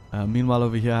 Meanwhile,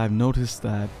 over here I've noticed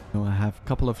that, you know, I have a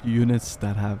couple of units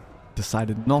that have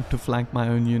decided not to flank my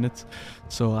own units,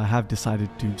 so I have decided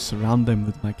to surround them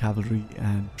with my cavalry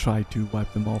and try to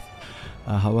wipe them off.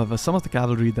 However, some of the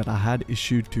cavalry that I had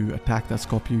issued to attack that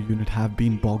Scorpio unit have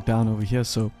been bogged down over here,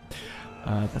 so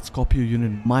that Scorpio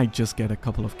unit might just get a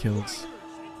couple of kills.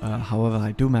 However,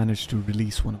 I do manage to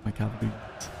release one of my cavalry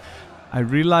units. I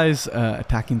realize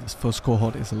attacking this first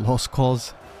cohort is a lost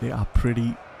cause. They are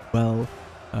pretty well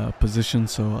position,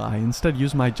 so I instead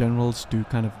use my generals to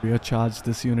kind of rear charge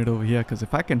this unit over here, because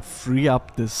if I can free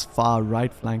up this far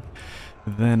right flank,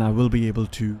 then I will be able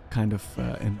to kind of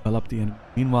envelop the enemy.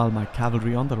 Meanwhile, my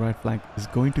cavalry on the right flank is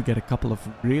going to get a couple of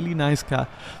really nice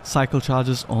cycle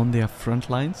charges on their front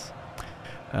lines.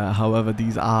 However,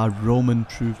 these are Roman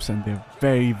troops and they're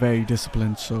very, very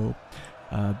disciplined, so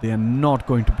they are not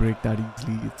going to break that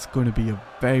easily. It's going to be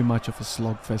very much of a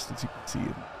slogfest, as you can see.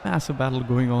 A massive battle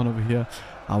going on over here.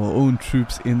 Our own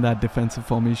troops in that defensive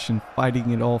formation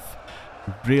fighting it off,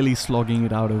 really slogging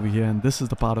it out over here. And this is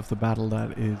the part of the battle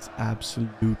that is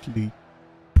absolutely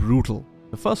brutal.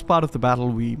 The first part of the battle,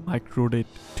 we microed it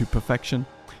to perfection.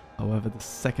 However, the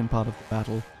second part of the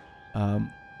battle,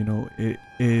 you know, it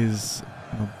is,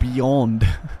 you know, beyond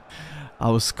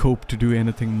our scope to do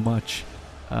anything much.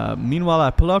 Meanwhile,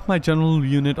 I pull out my general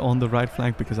unit on the right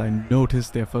flank because I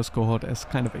noticed their first cohort has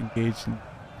kind of engaged, and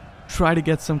try to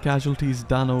get some casualties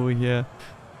done over here.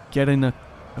 Get in a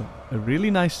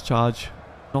really nice charge,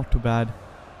 not too bad.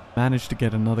 Managed to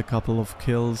get another couple of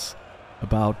kills,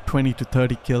 about 20 to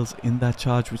 30 kills in that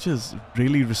charge, which is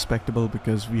really respectable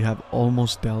because we have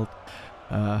almost dealt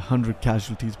 100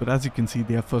 casualties. But as you can see,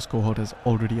 their first cohort has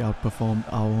already outperformed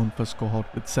our own first cohort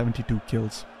with 72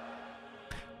 kills.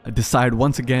 I decide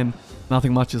once again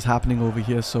nothing much is happening over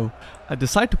here, so I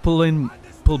decide to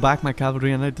pull back my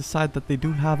cavalry, and I decide that they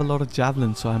do have a lot of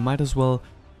javelins, so I might as well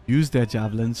use their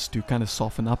javelins to kind of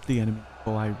soften up the enemy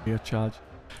before I rear charge.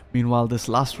 Meanwhile, this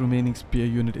last remaining spear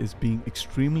unit is being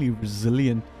extremely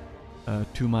resilient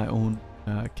to my own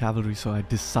cavalry, so I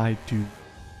decide to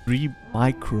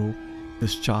re-micro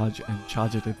this charge and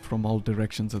charge at it from all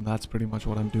directions, and that's pretty much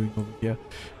what I'm doing over here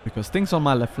because things on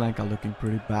my left flank are looking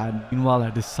pretty bad. Meanwhile,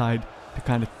 I decide to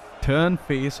kind of turn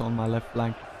face on my left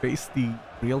flank, face the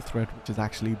real threat, which is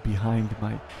actually behind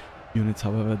my units.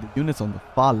 However, the units on the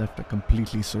far left are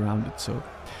completely surrounded, so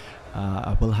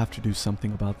I will have to do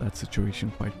something about that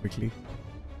situation quite quickly.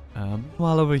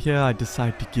 While over here, I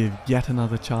decide to give yet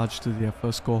another charge to their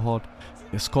first cohort.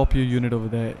 Their Scorpio unit over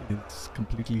there is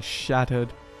completely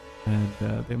shattered,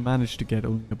 and they managed to get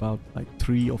only about like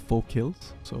 3 or 4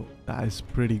 kills, so that is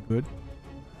pretty good.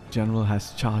 General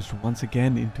has charged once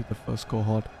again into the first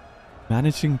cohort,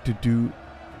 managing to do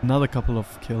another couple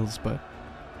of kills, but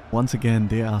once again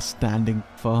they are standing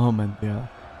firm, and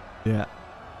their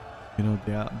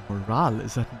morale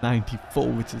is at 94,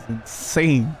 which is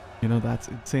insane. You know, that's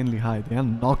insanely high. They are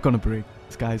not gonna break.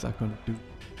 These guys are gonna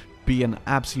be an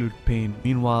absolute pain.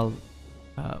 Meanwhile,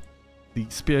 the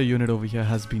spear unit over here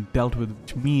has been dealt with,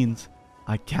 which means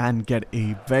I can get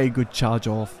a very good charge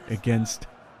off against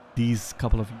these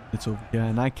couple of units over here,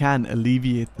 and I can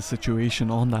alleviate the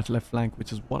situation on that left flank,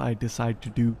 which is what I decide to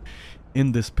do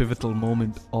in this pivotal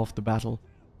moment of the battle.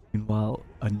 Meanwhile,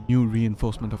 a new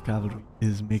reinforcement of cavalry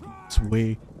is making its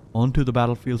way onto the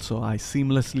battlefield, so I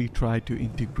seamlessly try to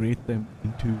integrate them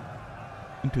into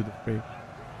the fray.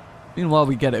 Meanwhile,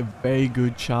 we get a very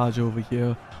good charge over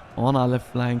here on our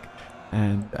left flank,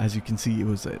 and as you can see, it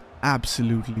was an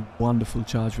absolutely wonderful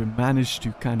charge. We managed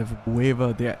to kind of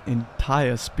waver their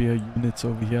entire spear units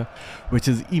over here, which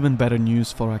is even better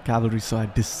news for our cavalry, so I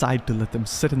decide to let them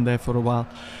sit in there for a while.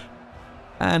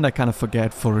 And I kind of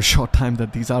forget for a short time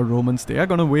that these are Romans. They are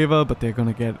going to waver, but they're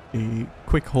going to get a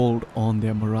quick hold on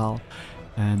their morale.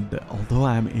 And although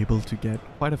I am able to get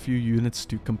quite a few units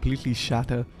to completely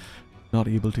shatter, not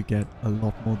able to get a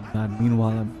lot more than that.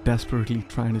 Meanwhile, I'm desperately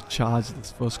trying to charge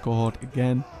this first cohort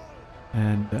again.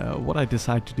 And what I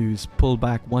decide to do is pull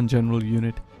back one general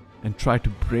unit and try to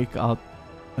break out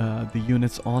the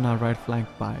units on our right flank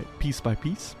by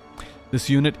piece. This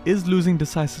unit is losing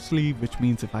decisively, which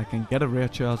means if I can get a rear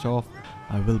charge off,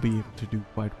 I will be able to do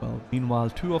quite well.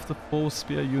 Meanwhile, 2 of the 4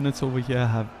 spear units over here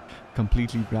have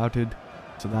completely routed,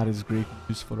 so that is great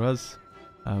news for us.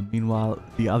 Meanwhile,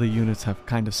 the other units have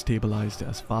kind of stabilized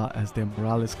as far as their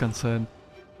morale is concerned.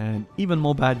 And even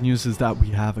more bad news is that we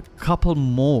have a couple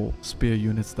more spear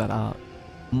units that are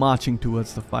marching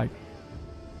towards the fight.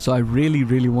 So I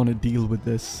really want to deal with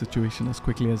this situation as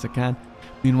quickly as I can.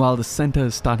 Meanwhile, the center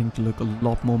is starting to look a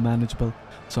lot more manageable,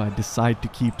 so I decide to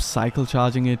keep cycle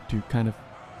charging it to kind of,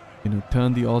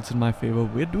 turn the odds in my favor.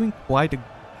 We're doing quite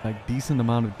a decent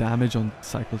amount of damage on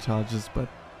cycle charges, but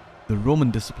the Roman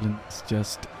discipline is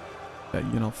just,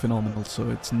 phenomenal.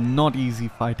 So it's not easy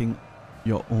fighting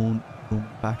your own Roman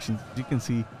factions. As you can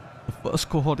see, the first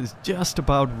cohort is just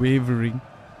about wavering,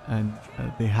 and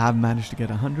they have managed to get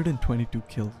 122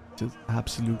 kills, which is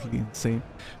absolutely insane.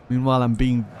 Meanwhile, I'm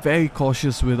being very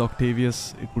cautious with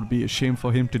Octavius. It would be a shame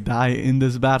for him to die in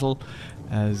this battle,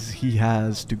 as he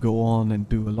has to go on and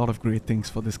do a lot of great things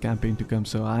for this campaign to come.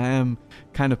 So I am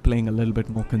kind of playing a little bit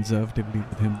more conservatively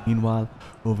with him. Meanwhile,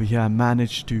 over here I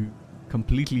managed to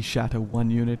completely shatter one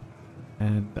unit,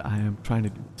 and I am trying to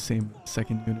do the same with the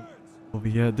second unit. Over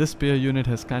here, this spear unit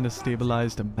has kind of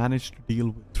stabilized and managed to deal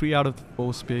with 3 out of the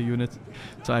 4 spear units.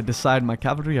 So I decide my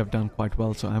cavalry have done quite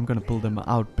well, so I'm going to pull them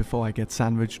out before I get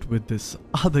sandwiched with this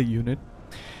other unit.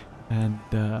 And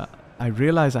I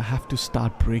realize I have to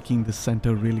start breaking the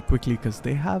center really quickly, because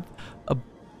they have a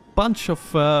bunch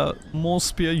of more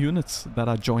spear units that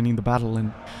are joining the battle,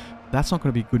 and that's not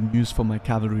going to be good news for my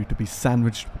cavalry to be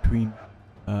sandwiched between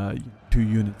 2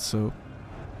 units. So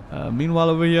meanwhile,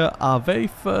 over here, our very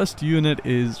first unit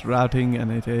is routing,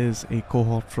 and it is a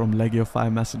cohort from Legio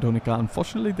 5 Macedonica.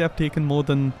 Unfortunately, they have taken more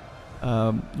than,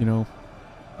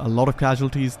 a lot of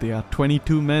casualties. There are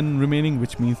 22 men remaining,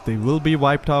 which means they will be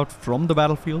wiped out from the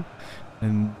battlefield,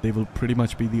 and they will pretty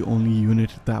much be the only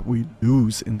unit that we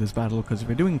lose in this battle, because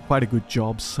we're doing quite a good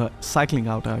job cycling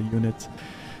out our units.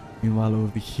 Meanwhile,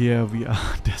 over here, we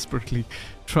are desperately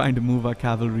trying to move our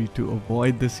cavalry to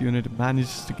avoid this unit. It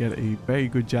manages to get a very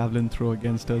good javelin throw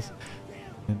against us,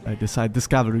 and I decide this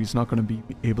cavalry is not going to be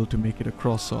able to make it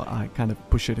across, so I kind of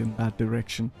push it in that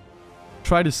direction.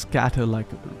 Try to scatter like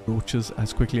roaches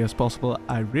as quickly as possible.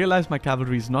 I realize my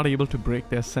cavalry is not able to break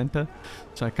their center,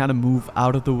 so I kind of move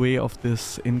out of the way of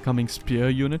this incoming spear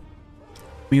unit.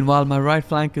 Meanwhile, my right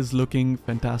flank is looking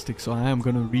fantastic, so I am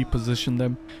going to reposition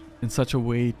them in such a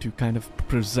way to kind of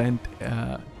present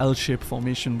L-shaped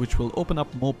formation, which will open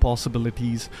up more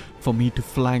possibilities for me to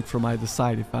flank from either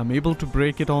side. If I'm able to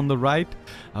break it on the right,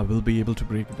 I will be able to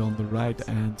break it on the right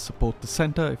and support the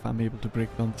center. If I'm able to break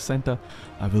it on the center,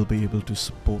 I will be able to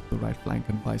support the right flank,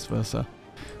 and vice versa.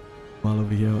 While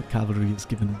over here, cavalry is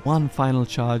given one final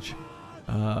charge.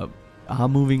 Are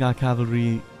moving our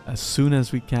cavalry as soon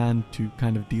as we can to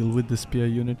kind of deal with the spear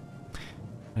unit.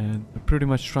 And we're pretty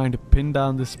much trying to pin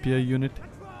down the spear unit,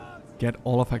 get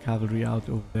all of our cavalry out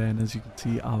over there, and as you can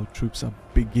see, our troops are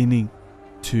beginning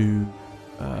to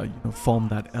form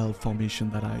that L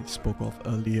formation that I spoke of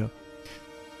earlier.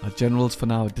 Our generals for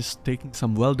now are just taking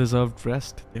some well-deserved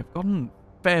rest. They've gotten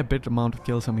a fair bit amount of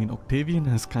kills. I mean, Octavian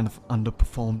has kind of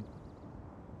underperformed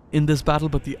in this battle,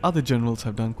 but the other generals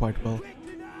have done quite well.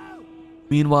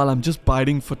 Meanwhile, I'm just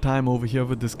biding for time over here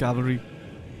with this cavalry,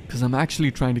 because I'm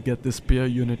actually trying to get this spear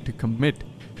unit to commit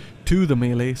to the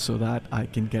melee so that I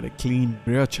can get a clean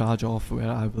rear charge off where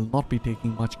I will not be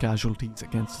taking much casualties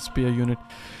against the spear unit.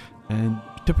 and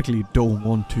you typically don't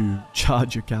want to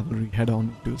charge your cavalry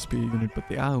head-on into a spear unit, but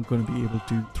they are going to be able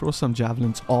to throw some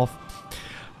javelins off.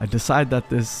 I decide that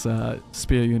this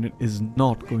spear unit is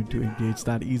not going to engage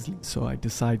that easily, so I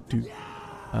decide to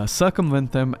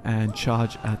circumvent them and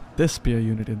charge at this spear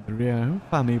unit in the rear.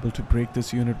 If I'm able to break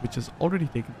this unit, which has already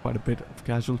taken quite a bit of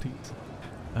casualties,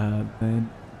 then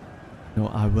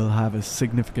I will have a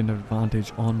significant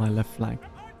advantage on my left flank.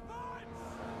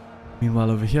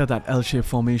 Meanwhile, over here, that L-shaped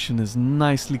formation has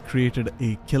nicely created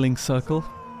a killing circle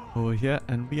over here,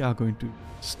 and we are going to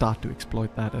start to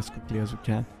exploit that as quickly as we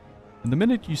can. And the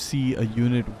minute you see a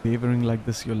unit wavering like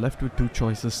this, you're left with two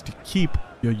choices to keep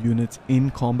your units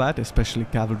in combat, especially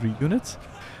cavalry units.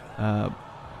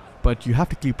 But you have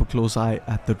to keep a close eye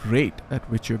at the rate at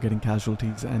which you're getting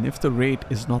casualties. And if the rate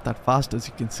is not that fast, as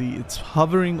you can see, it's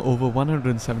hovering over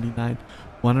 179,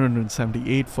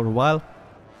 178 for a while,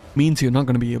 means you're not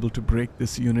going to be able to break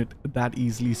this unit that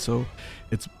easily. So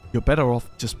you're better off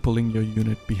just pulling your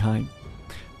unit behind.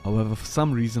 However, for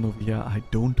some reason over here, I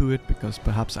don't do it because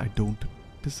perhaps I don't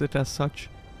notice it as such.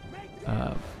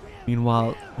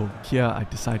 Meanwhile, over here, I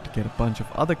decide to get a bunch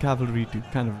of other cavalry to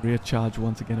kind of rear charge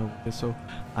once again over here. So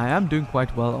I am doing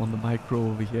quite well on the micro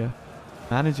over here,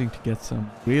 managing to get some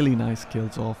really nice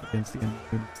kills off against the enemy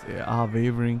units. They are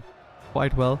wavering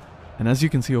quite well. And as you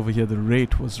can see over here, the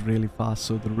rate was really fast.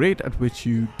 So the rate at which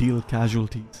you deal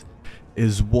casualties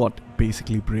is what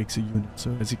basically breaks a unit.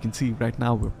 So as you can see right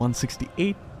now, we're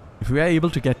 168. If we are able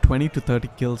to get 20 to 30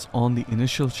 kills on the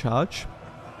initial charge,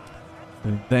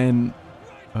 then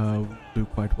we'll do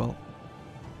quite well.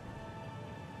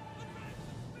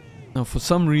 Now for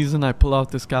some reason I pull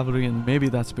out this cavalry, and maybe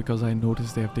that's because I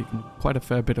noticed they have taken quite a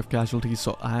fair bit of casualties,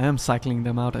 so I am cycling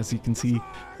them out. As you can see,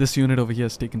 this unit over here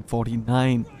has taken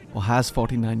 49 or has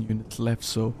 49 units left,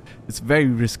 so it's very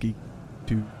risky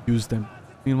to use them.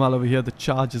 Meanwhile over here, the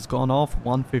charge has gone off,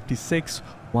 156,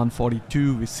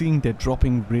 142. We're seeing they're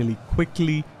dropping really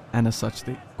quickly, and as such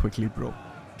they quickly broke.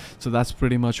 So that's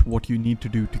pretty much what you need to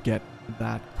do to get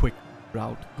that quick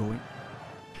route going.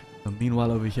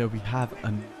 Meanwhile over here, we have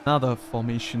another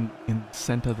formation in the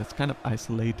center that's kind of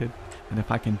isolated, and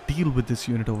if I can deal with this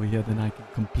unit over here, then I can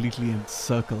completely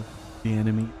encircle the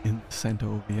enemy in the center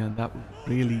over here, and that would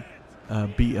really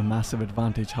be a massive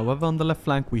advantage. However, on the left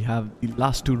flank we have the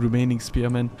last two remaining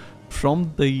spearmen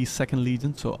from the 2nd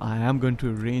Legion, so I am going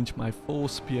to arrange my 4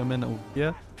 spearmen over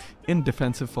here in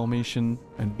defensive formation,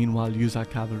 and meanwhile use our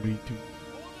cavalry to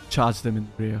charge them in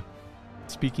the rear.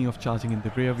 Speaking of charging in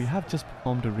the rear, we have just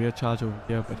performed a rear charge over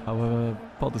here, but however,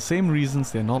 for the same reasons,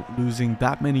 they're not losing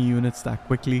that many units that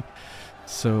quickly,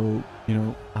 so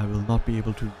I will not be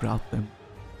able to rout them,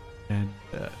 and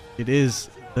it is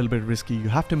a little bit risky. You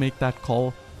have to make that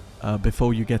call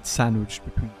before you get sandwiched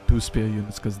between 2 spear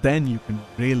units, because then you can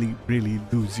really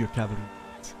lose your cavalry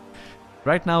units.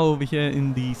 Right now over here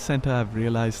in the center, I've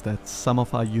realized that some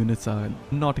of our units are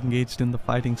not engaged in the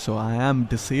fighting, so I am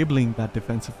disabling that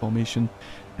defensive formation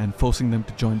and forcing them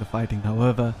to join the fighting.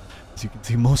 However, as you can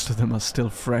see, most of them are still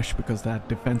fresh because that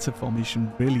defensive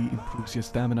formation really improves your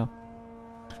stamina.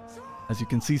 As you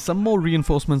can see, some more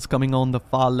reinforcements coming on the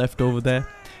far left over there.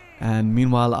 And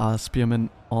meanwhile, our spearmen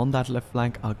on that left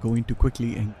flank are going to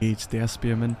quickly engage their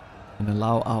spearmen and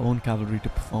allow our own cavalry to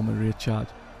perform a rear charge.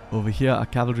 Over here, our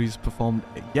cavalry has performed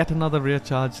yet another rear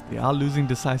charge. They are losing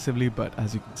decisively, but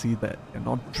as you can see, that they're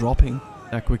not dropping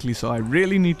that quickly. So I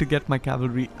really need to get my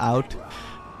cavalry out.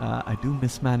 I do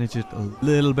mismanage it a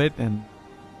little bit, and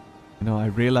I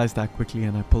realized that quickly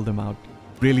and I pulled them out.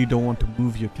 Really don't want to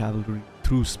move your cavalry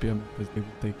through spearmen because they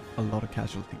will take a lot of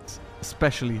casualties,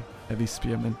 especially heavy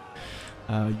spearmen.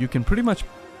 You can pretty much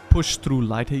push through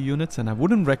lighter units, and I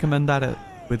wouldn't recommend that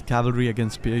with cavalry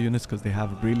against spear units because they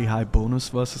have really high bonus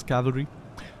versus cavalry.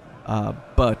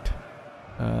 But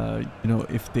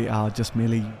if they are just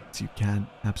melee units, you can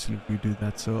absolutely do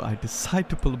that. So I decide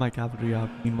to pull my cavalry out.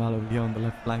 Meanwhile, over here on the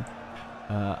left flank,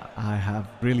 I have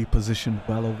really positioned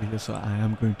well over here, so I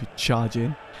am going to charge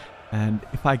in. And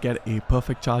if I get a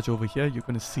perfect charge over here, you're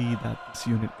going to see that this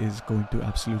unit is going to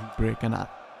absolutely break. And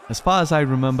as far as I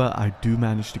remember, I do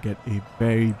manage to get a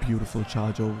very beautiful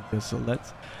charge over here. So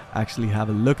let's actually have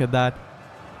a look at that.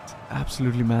 It's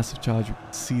absolutely massive charge. You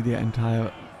can see their entire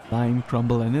line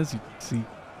crumble, and as you can see,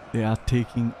 they are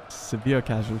taking severe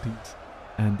casualties,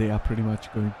 and they are pretty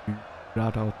much going to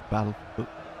rout out the battlefield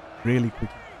really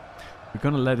quickly. We're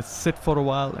going to let it sit for a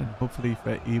while, and hopefully if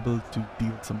we're able to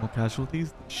deal some more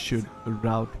casualties, they should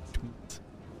rout, which means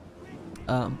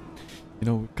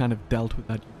we kind of dealt with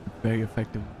that very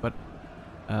effectively. But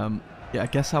yeah, I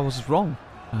guess I was wrong.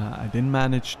 I didn't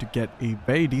manage to get a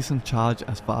very decent charge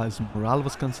as far as morale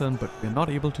was concerned, but we're not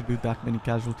able to do that many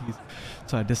casualties.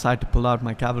 So I decided to pull out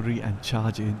my cavalry and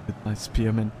charge in with my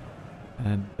spearmen.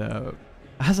 And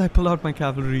as I pull out my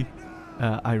cavalry,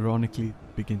 ironically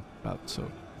begin to rout. So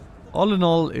all in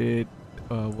all, it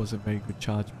was a very good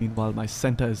charge. Meanwhile, my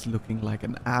center is looking like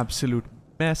an absolute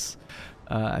mess.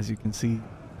 As you can see,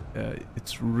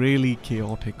 it's really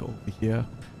chaotic over here.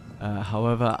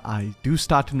 However, I do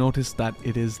start to notice that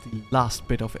it is the last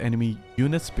bit of enemy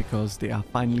units, because they are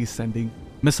finally sending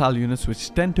missile units,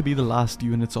 which tend to be the last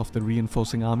units of the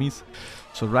reinforcing armies.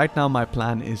 So right now my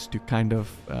plan is to kind of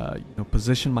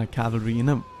position my cavalry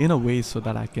in a way so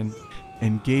that I can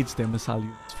engage their missile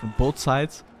units from both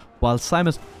sides, while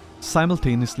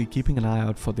simultaneously keeping an eye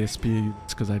out for their spear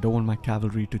units, because I don't want my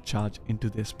cavalry to charge into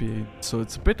their spear units. So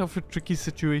it's a bit of a tricky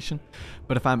situation,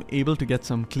 but if I'm able to get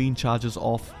some clean charges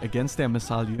off against their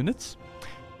missile units,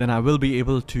 then I will be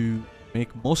able to make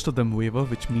most of them waver,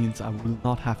 which means I will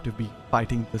not have to be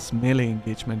fighting this melee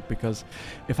engagement, because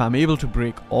if I'm able to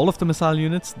break all of the missile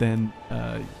units, then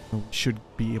we should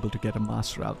be able to get a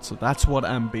mass rout. So that's what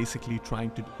I'm basically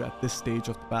trying to do at this stage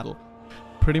of the battle.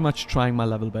 Pretty much trying my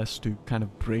level best to kind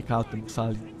of break out the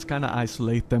missile units, kind of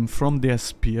isolate them from their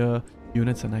spear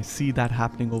units, and I see that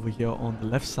happening over here on the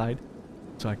left side.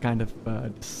 So I kind of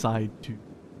decide to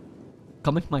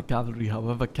commit my cavalry.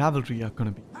 However, cavalry are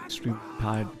going to be extremely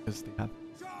tired because they have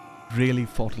really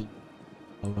fought a lot.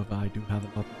 However, I do have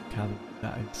a lot of cavalry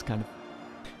that is kind of...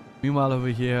 Meanwhile, over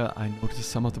here, I notice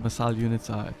some of the missile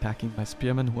units are attacking my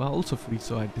spearmen, who are also free,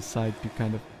 so I decide to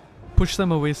kind of push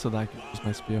them away so that I can use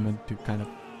my spearmen to kind of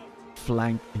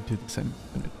flank into the enemy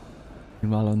unit.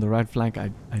 Meanwhile, on the right flank,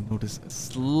 I notice a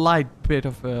slight bit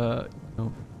of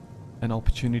an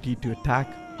opportunity to attack.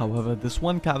 However, this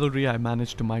one cavalry I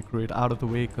managed to micro it out of the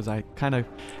way, because I kind of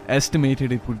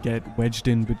estimated it would get wedged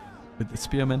in with the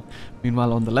spearmen.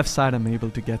 Meanwhile, on the left side, I'm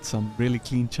able to get some really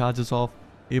clean charges off,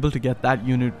 able to get that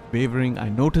unit wavering. I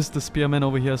noticed the spearmen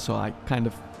over here, so I kind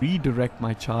of redirect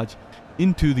my charge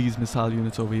into these missile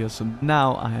units over here. So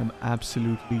now I am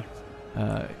absolutely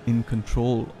in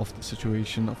control of the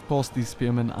situation. Of course, these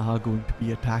spearmen are going to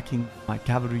be attacking my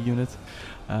cavalry units.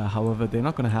 However, they're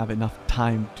not going to have enough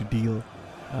time to deal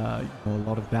a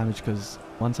lot of damage, because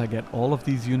once I get all of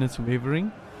these units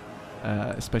wavering,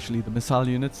 especially the missile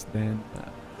units, then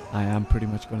I am pretty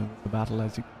much going to win the battle.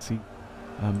 As you can see,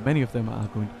 many of them are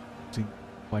going to be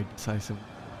quite decisive.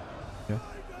 Yeah.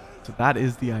 So that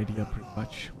is the idea pretty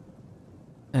much.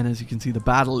 And as you can see, the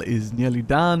battle is nearly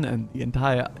done and the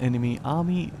entire enemy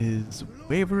army is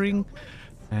wavering.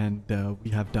 And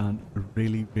we have done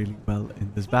really, really well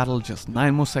in this battle. Just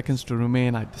 9 more seconds to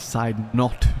remain. I decide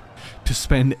not to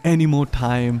spend any more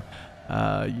time,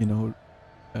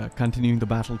 continuing the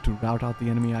battle to rout out the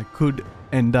enemy. I could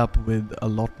end up with a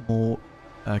lot more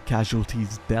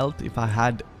casualties dealt if I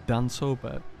had done so,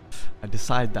 but I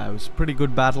decided that it was a pretty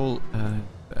good battle.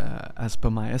 As per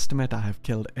my estimate, I have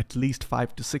killed at least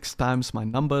 5 to 6 times my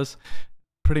numbers.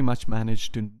 Pretty much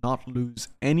managed to not lose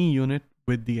any unit,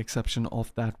 with the exception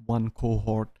of that one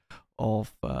cohort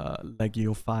of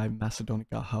Legio 5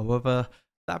 Macedonica. However,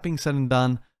 that being said and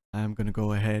done, I am going to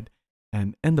go ahead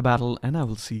and end the battle, and I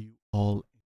will see you all in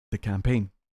the campaign.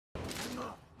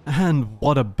 And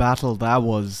what a battle that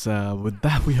was. With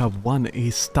that, we have won a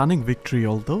stunning victory.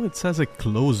 Although it says a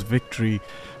close victory,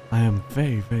 I am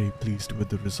very, very pleased with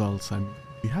the results. I mean,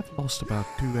 we have lost about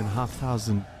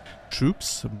 2,500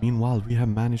 troops. Meanwhile, we have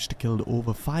managed to kill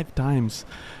over 5 times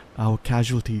our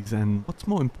casualties, and what's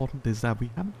more important is that we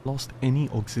haven't lost any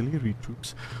auxiliary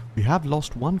troops. We have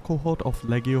lost one cohort of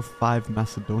Legio 5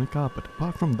 Macedonica, but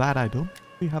apart from that, I don't think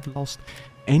we have lost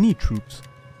any troops.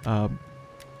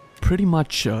 Pretty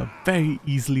much very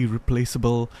easily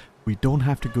replaceable. We don't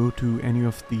have to go to any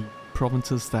of the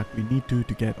provinces that we need to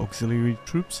get auxiliary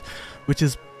troops, which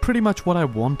is pretty much what I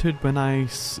wanted when I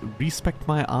respect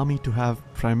my army to have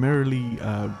primarily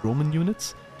Roman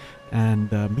units.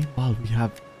 And meanwhile, we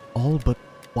have all but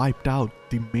wiped out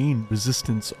the main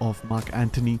resistance of Mark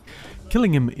Antony,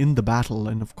 killing him in the battle.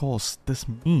 And of course, this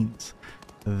means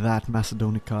that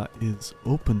Macedonica is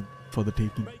open for the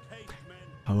taking.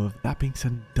 However, that being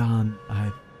said and done,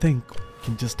 I think we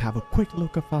can just have a quick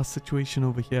look at our situation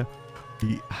over here.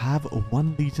 We have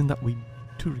one legion that we need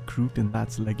to recruit, and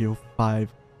that's Legio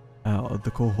 5,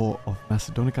 the cohort of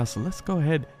Macedonica. So let's go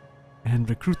ahead and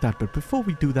recruit that. But before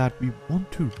we do that, we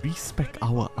want to respec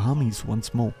our armies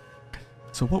once more.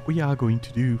 So what we are going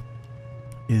to do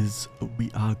is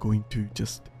we are going to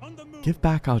just give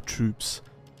back our troops.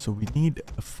 So we need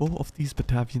 4 of these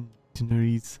Batavian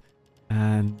legionaries,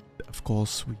 and of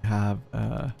course we have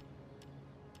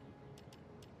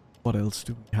What else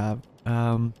do we have?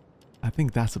 I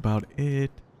think that's about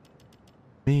it.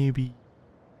 Maybe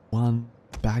one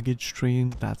baggage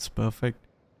train. That's perfect.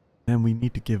 Then we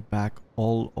need to give back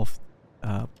all of...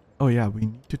 oh yeah, we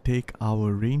need to take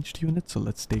our ranged units. So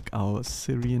let's take our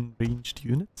Syrian ranged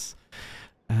units.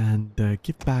 And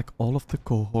give back all of the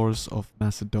cohorts of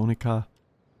Macedonica.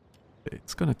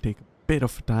 It's gonna take a bit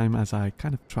of time as I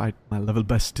kind of tried my level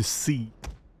best to see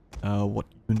what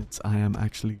units I am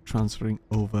actually transferring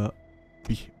over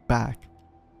back.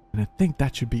 And I think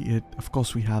that should be it. Of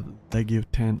course, we have Legio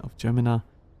 10 of Gemina.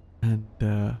 And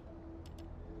I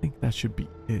think that should be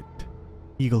it.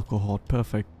 Eagle cohort,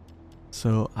 perfect.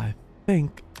 So I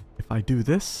think if I do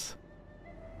this,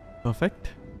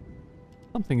 perfect.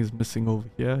 Something is missing over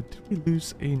here. Did we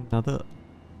lose another?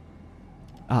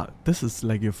 Ah, this is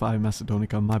Legio 5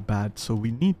 Macedonica, my bad. So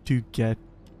we need to get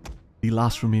the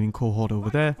last remaining cohort over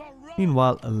there.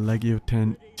 Meanwhile, Legio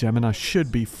 10 Gemina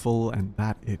should be full, and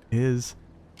that it is.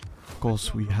 Of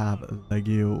course, we have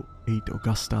Legio 8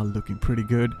 Augusta looking pretty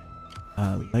good.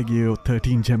 Legio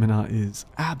 13 Gemina is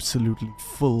absolutely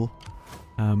full.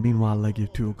 Meanwhile,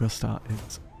 Legio 2 Augusta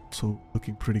is also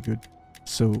looking pretty good.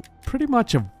 So pretty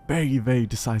much a very, very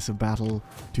decisive battle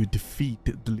to defeat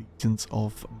the legions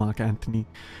of Mark Antony.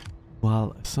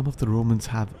 While some of the Romans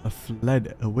have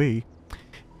fled away,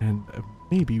 and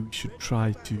maybe we should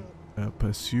try to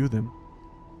pursue them,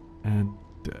 and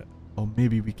or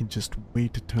maybe we can just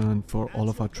wait a turn for all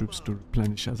of our troops to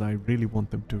replenish, as I really want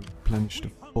them to replenish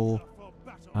to full.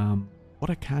 What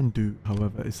I can do,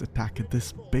 however, is attack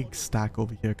this big stack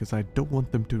over here, because I don't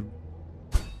want them to...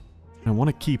 I want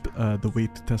to keep the way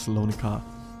to Thessalonica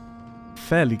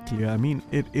fairly clear. I mean,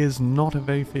 it is not a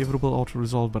very favorable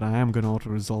auto-resolve, but I am going to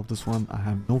auto-resolve this one. I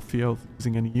have no fear of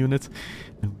losing any units,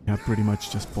 and we have pretty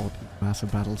much just fought a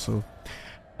massive battle, so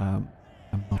I'm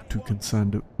not too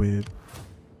concerned with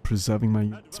preserving my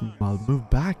units. Meanwhile, move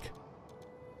back.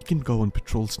 You can go on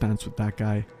patrol stance with that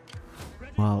guy,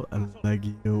 while a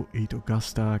Legio 8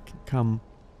 Augusta can come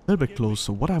a little bit close.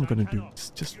 So what I'm going to do is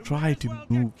just try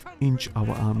to inch our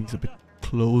armies a bit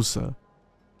closer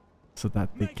so that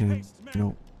they can, you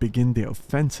know, begin their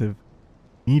offensive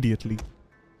immediately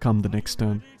come the next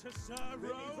turn.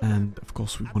 And of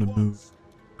course we want to move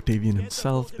Octavian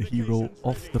himself, the hero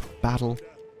of the battle,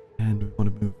 and we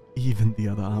want to move even the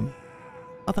other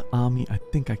army. I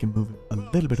think I can move him a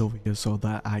little bit over here so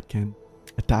that I can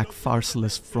attack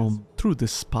Pharsalus from through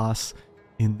this pass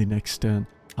in the next turn.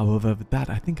 However, with that,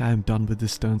 I think I am done with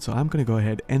this turn, so I'm going to go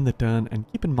ahead, end the turn, and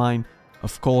keep in mind,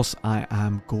 of course, I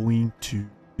am going to,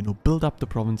 you know, build up the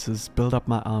provinces, build up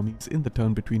my armies in the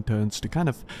turn between turns to kind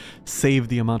of save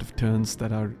the amount of turns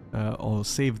that are, or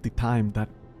save the time that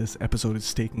this episode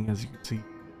is taking. As you can see,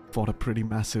 fought a pretty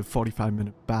massive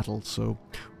 45-minute battle, so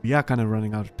we are kind of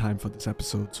running out of time for this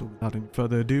episode. So without any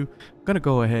further ado, I'm going to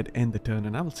go ahead, end the turn,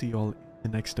 and I will see you all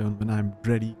in the next turn when I'm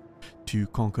ready to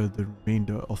conquer the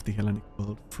remainder of the Hellenic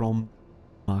world from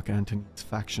Mark Antony's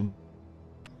faction.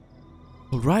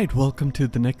 Alright, welcome to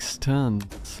the next turn.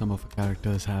 Some of our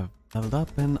characters have leveled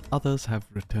up and others have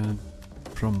returned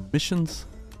from missions.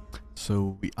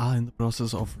 So we are in the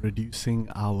process of reducing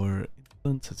our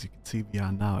influence. As you can see, we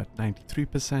are now at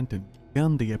 93% and we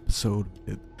began the episode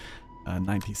with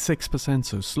 96%,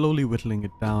 so slowly whittling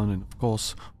it down. And of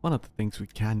course, one of the things we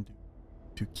can do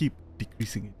to keep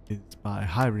decreasing it is by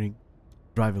hiring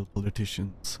rival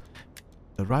politicians.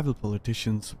 The rival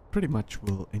politicians pretty much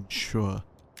will ensure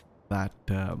that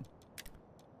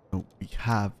we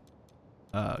have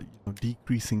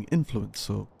decreasing influence.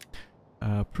 So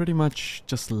pretty much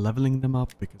just leveling them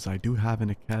up, because I do have an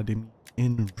academy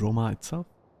in Roma itself,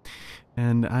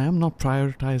 and I am not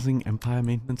prioritizing empire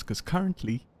maintenance because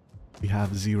currently we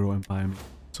have 0 empire maintenance.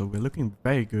 So we're looking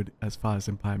very good as far as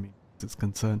empire maintenance is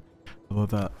concerned.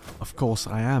 However, of course,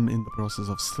 I am in the process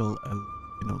of still,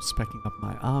 speccing up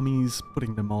my armies,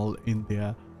 putting them all in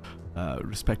their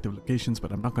respective locations,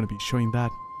 but I'm not going to be showing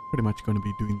that. Pretty much going to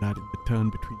be doing that in the turn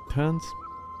between turns.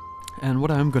 And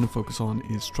what I'm going to focus on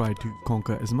is try to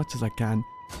conquer as much as I can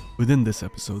within this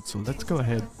episode. So let's go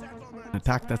ahead and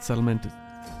attack that settlement. It's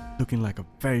looking like a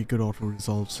very good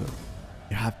auto-resolve. So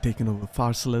we have taken over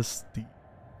Pharsalus. The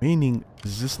remaining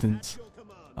resistance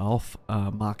of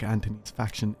Mark Antony's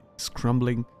faction is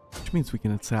crumbling, which means we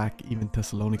can attack even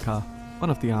Thessalonica. One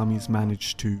of the armies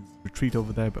managed to retreat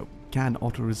over there, but we can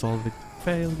auto-resolve it.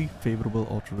 Fairly favorable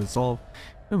auto-resolve.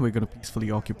 And we're going to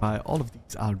peacefully occupy all of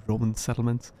these Roman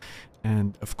settlements.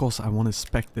 And of course, I want to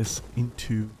spec this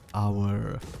into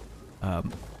our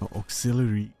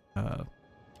auxiliary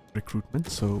recruitment.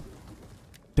 So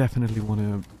definitely want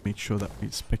to make sure that we're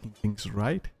speccing things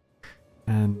right.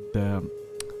 And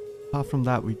apart from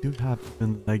that, we do have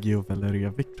even Legio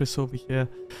Valeria Victrix over here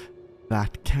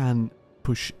that can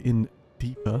push in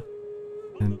deeper,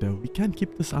 and we can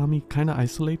keep this army kind of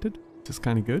isolated, which is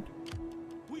kind of good.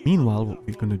 Meanwhile, what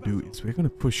we're going to do is we're going to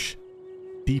push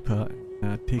deeper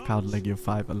and take out Legio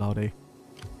 5 Alaude.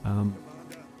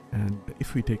 And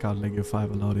if we take out Legio 5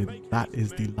 Alaude, then that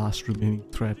is the last remaining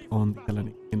threat on the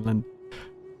Hellenic inland.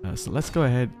 So let's go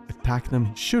ahead, attack them.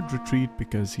 He should retreat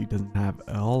because he doesn't have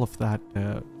all of that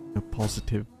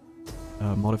positive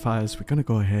modifiers. We're going to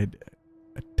go ahead,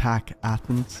 attack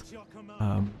Athens.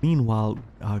 Meanwhile,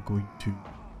 we are going to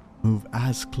move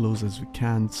as close as we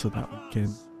can so that we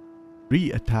can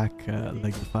re-attack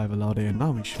Legio 5 Alaude, and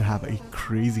now we should have a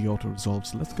crazy auto-resolve.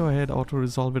 So let's go ahead,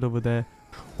 auto-resolve it over there.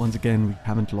 Once again, we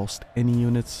haven't lost any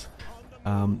units.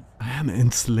 I am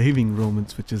enslaving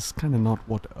Romans, which is kind of not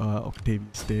what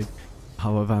Octavius did.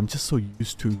 However, I'm just so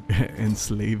used to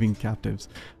enslaving captives,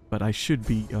 but I should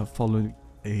be following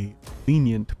a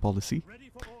lenient policy.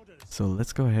 So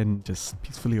let's go ahead and just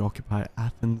peacefully occupy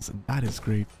Athens, and that is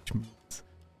great, which means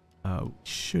we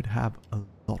should have a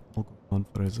lot more going on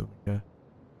for us over here.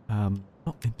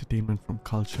 Not entertainment from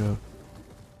culture.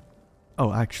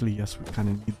 Oh, actually, yes, we kind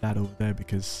of need that over there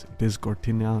because it is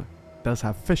Gortynia. It does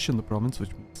have fish in the province,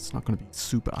 which means it's not going to be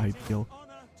super ideal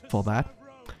for that.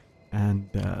 And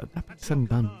that being said and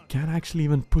done, we can actually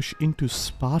even push into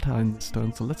Sparta in this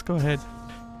turn. So let's go ahead,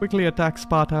 quickly attack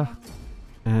Sparta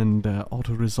and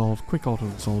auto-resolve, quick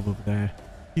auto-resolve over there.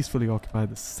 Peacefully occupy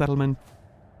the settlement,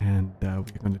 and we're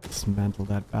going to dismantle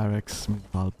that barracks.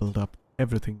 Meanwhile, build up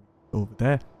everything over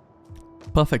there.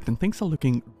 Perfect, and things are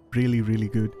looking really, really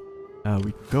good.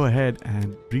 We can go ahead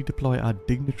and redeploy our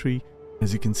dignitary.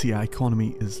 As you can see, our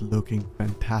economy is looking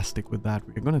fantastic with that.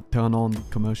 We're going to turn on the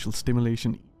commercial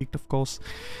stimulation edict, of course.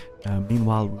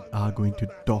 Meanwhile, we are going to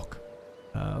dock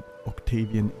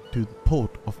Octavian to the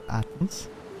port of Athens.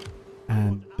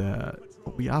 And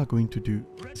what we are going to do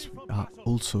is we are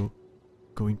also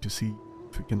going to see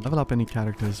if we can level up any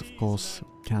characters. Of course,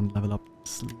 we can level up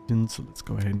this legion, so let's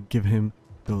go ahead and give him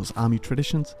those army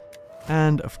traditions.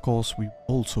 And of course, we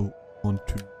also want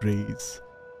to raise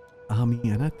army,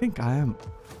 and I think I am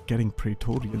getting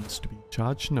praetorians to be in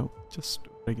charge. No, just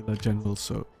regular generals,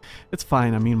 so it's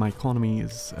fine. I mean, my economy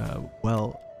is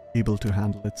well able to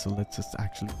handle it, so let's just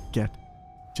actually get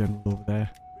general over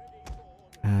there,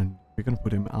 and we're going to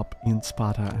put him up in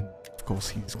Sparta, and of course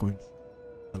he's going to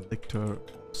be a lictor of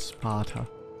Sparta.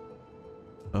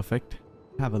 Perfect.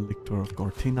 Have a lictor of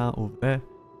Gortyna over there,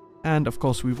 and of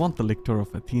course we want the lictor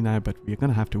of Athena, but we're going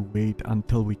to have to wait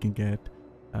until we can get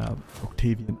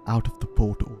Octavian out of the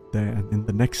port over there, and in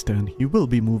the next turn he will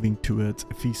be moving towards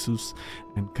Ephesus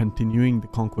and continuing the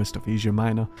conquest of Asia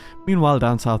Minor. Meanwhile,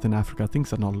 down south in Africa,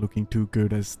 things are not looking too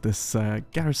good, as this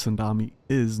garrisoned army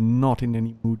is not in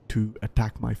any mood to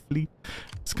attack my fleet.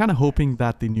 It's kind of hoping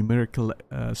that the numerical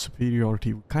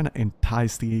superiority would kind of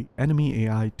entice the enemy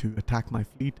AI to attack my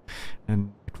fleet,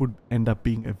 and it would end up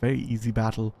being a very easy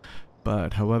battle.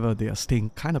 But however, they are staying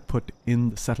kind of put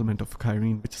in the settlement of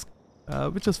Kyrene, which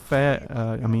is fair.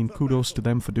 I mean, kudos to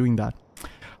them for doing that.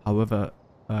 However,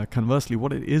 conversely,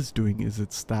 what it is doing is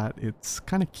it's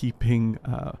kind of keeping,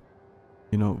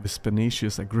 you know,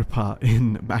 Vespasianus Agrippa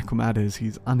in Macomades.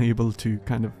 He's unable to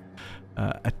kind of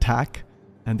attack,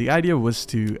 and the idea was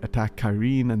to attack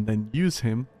Kyrene and then use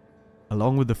him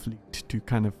along with the fleet to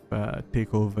kind of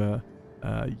take over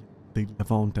the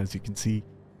Levant. As you can see,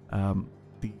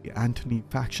 the Antony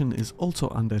faction is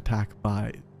under under attack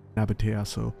by Nabatea,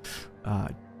 so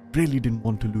really didn't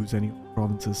want to lose any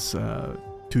provinces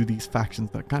to these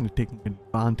factions that are kind of taking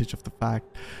advantage of the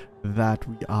fact that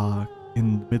we are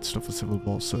in the midst of a civil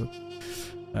war. So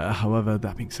however,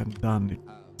 that being said and done,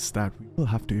 it's that we will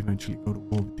have to eventually go to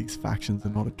war with these factions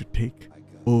in order to take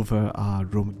over our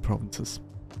Roman provinces.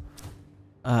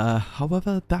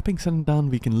 However, that being said and done,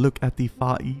 we can look at the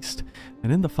Far East,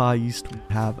 and in the Far East we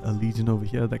have a legion over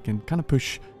here that can kind of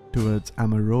push towards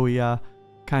Amaroia,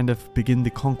 kind of begin the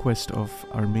conquest of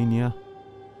Armenia,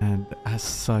 and as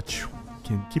such we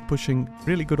can keep pushing.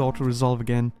 Really good auto-resolve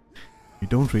again. We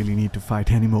don't really need to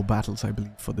fight any more battles, I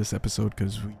believe, for this episode,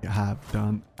 because we have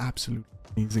done absolutely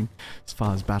amazing as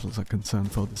far as battles are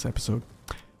concerned for this episode.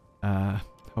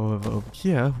 However, over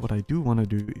here, what I do want to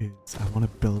do is I want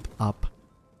to build up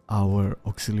our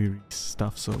auxiliary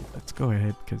stuff. So let's go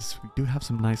ahead, because we do have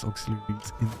some nice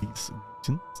auxiliaries in these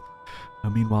regions.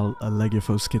 Meanwhile, Legio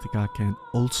Scythica can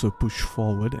also push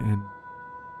forward, and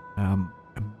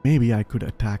maybe I could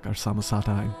attack our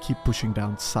Samosata and keep pushing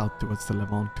down south towards the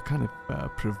Levant to kind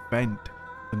of prevent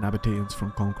the Nabateans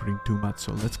from conquering too much.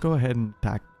 So let's go ahead and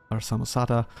attack our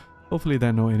Samosata. Hopefully there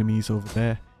are no enemies over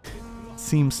there.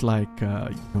 seems like,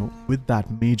 with that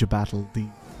major battle, the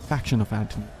faction of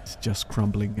Antony is just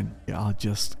crumbling, and we are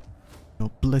just,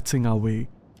 blitzing our way,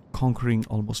 conquering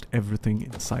almost everything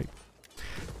in sight.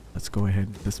 Let's go ahead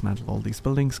and dismantle all these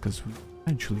buildings, because we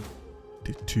eventually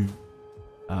need to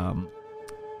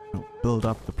build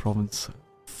up the province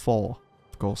for,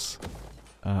 of course,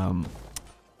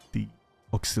 the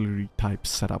auxiliary type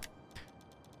setup.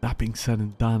 That being said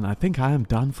and done, I think I am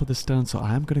done for this turn, so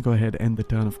I am going to go ahead and end the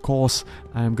turn. Of course,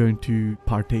 I am going to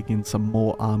partake in some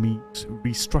more army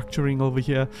restructuring over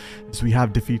here, as we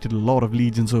have defeated a lot of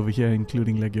legions over here,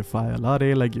 including Legio Fire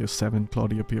Lade, Legio 7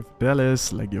 Claudia Pia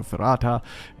Fidelis, Legio Ferrata,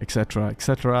 etc,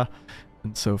 etc.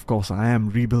 And so, of course, I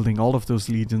am rebuilding all of those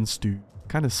legions to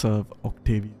kind of serve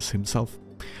Octavius himself.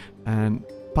 And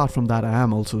apart from that, I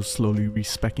am also slowly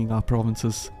respecking our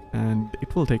provinces, and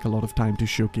it will take a lot of time to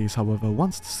showcase. However,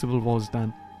 once the civil war is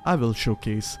done, I will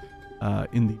showcase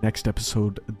in the next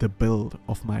episode the build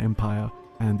of my empire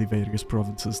and the various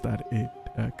provinces that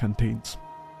it contains.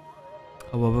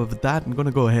 However, with that, I'm going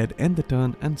to go ahead, end the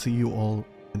turn, and see you all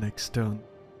the next turn.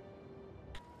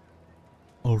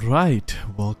 Alright,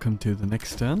 welcome to the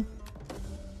next turn.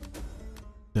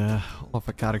 All of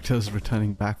our characters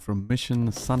returning back from mission.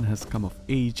 The son has come of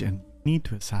age, and we need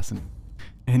to assassinate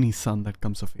any son that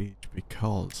comes of age,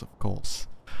 because, of course,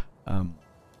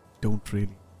 don't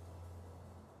really,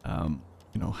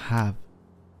 have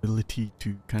ability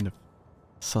to kind of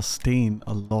sustain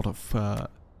a lot of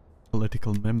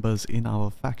political members in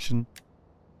our faction.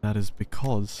 That is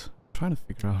because I'm trying to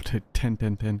figure out a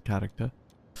 10-10-10 character.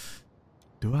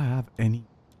 Do I have any?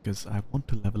 Because I want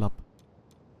to level up.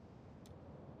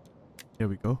 There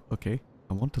we go. Okay,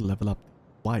 I want to level up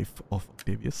the wife of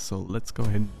Octavius, so let's go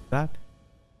ahead and do that.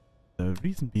 The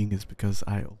reason being is because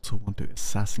I also want to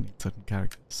assassinate certain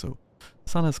characters. So,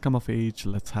 son has come of age.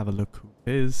 Let's have a look who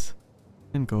is,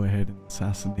 and go ahead and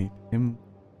assassinate him.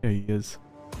 There he is.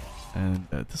 And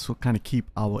this will kind of keep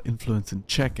our influence in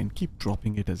check and keep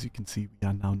dropping it. As you can see, we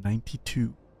are now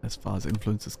 92 as far as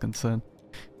influence is concerned.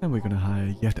 And we're going to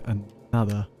hire yet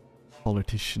another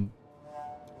politician.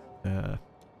 Where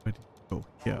did he go?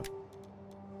 Here.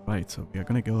 Right, so we are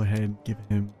going to go ahead and give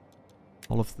him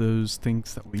all of those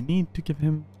things that we need to give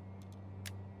him.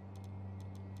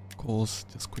 Of course,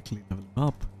 just quickly level him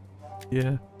up.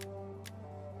 Here.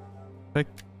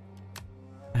 Perfect.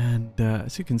 And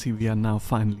as you can see, we are now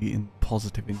finally in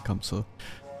positive income, so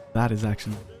that is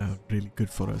actually really good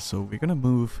for us. So we're going to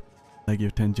move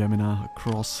Legio 10 Gemina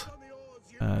across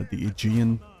the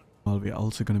Aegean, while we are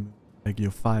also going to move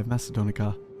Legio 5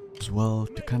 Macedonica as well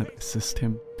to kind of assist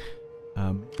him.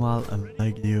 While a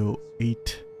Legio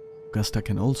 8 Augusta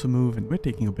can also move, and we're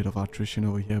taking a bit of attrition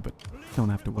over here, but don't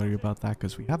have to worry about that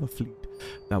because we have a fleet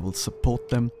that will support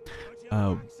them.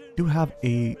 We do have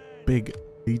a big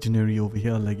legionary over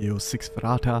here, Legio 6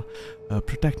 Ferrata,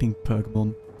 protecting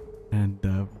Pergamon, and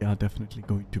we are definitely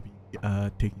going to be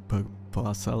taking Pergamon for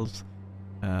ourselves.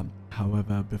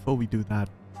 However, before we do that,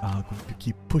 we are going to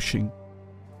keep pushing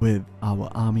with our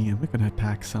army, and we're going to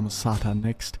attack Samosata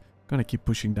next. Going to keep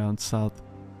pushing down south,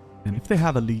 and if they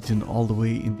have a legion all the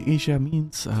way in Asia,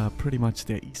 means pretty much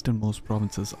their easternmost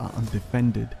provinces are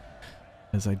undefended,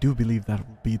 as I do believe that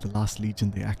will be the last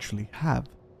legion they actually have.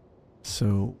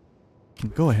 So we can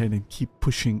go ahead and keep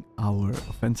pushing our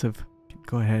offensive. We can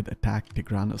go ahead, attack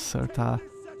Tigrana Serta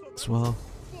as well,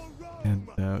 and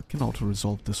can also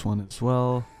resolve this one as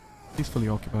well. Peacefully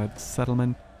occupied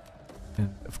settlement,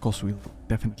 and of course we'll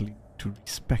definitely need to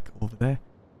respec over there.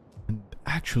 And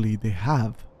actually they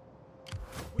have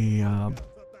a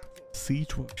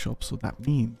siege workshop, so that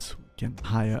means we can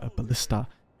hire a ballista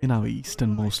in our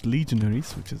easternmost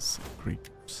legionaries, which is great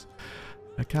news.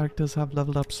 Our characters have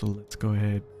leveled up, so let's go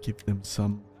ahead, give them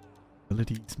some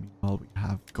abilities. Meanwhile, we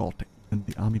have got even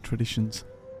the army traditions,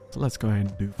 so let's go ahead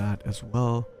and do that as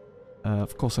well.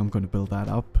 Of course, I'm going to build that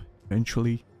up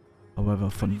eventually. However,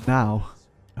 for now,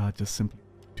 just simply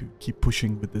to keep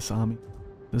pushing with this army.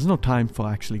 There's no time for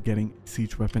actually getting a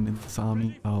siege weapon in this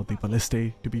army, the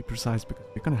ballistae to be precise, because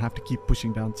we're going to have to keep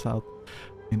pushing down south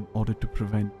in order to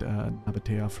prevent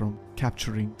Nabatea from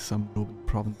capturing some Roman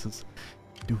provinces.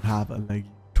 We do have a Legio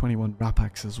 21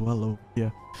 Rapax as well over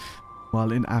here.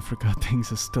 While in Africa,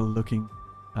 things are still looking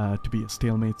to be a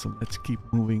stalemate, so let's keep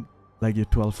moving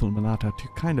Legio 12 Fulminata to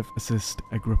kind of assist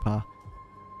Agrippa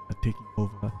taking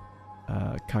over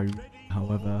Cairo.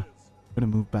 However, I'm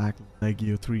going to move back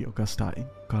Legio 3 Augusta in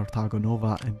Carthago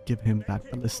Nova and give him that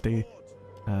ballistae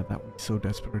that we so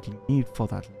desperately need for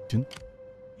that legion.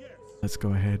 Let's go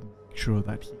ahead and make sure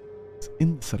that he is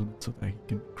in the settlement so that he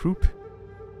can recruit.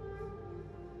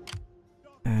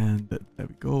 And there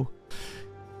we go.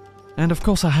 And of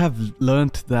course I have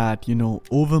learnt that, you know,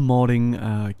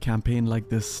 over-modding a campaign like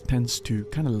this tends to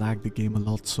kind of lag the game a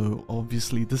lot. So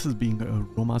obviously this is being a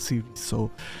Roma series, so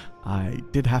I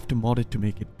did have to mod it to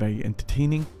make it very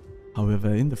entertaining.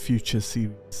 However, in the future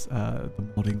series, the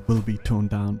modding will be toned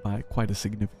down by quite a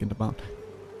significant amount.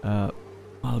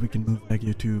 While we can move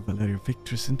Legio to Valeria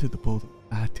Victrix into the port of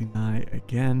Antony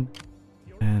again.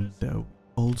 And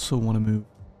also want to move...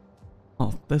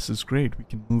 Oh, this is great. We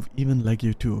can move even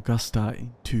Legio to Augusta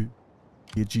into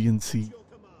the Aegean Sea.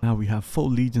 Now we have 4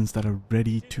 legions that are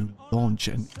ready to launch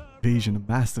an invasion,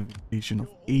 a massive invasion of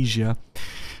Asia.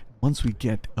 Once we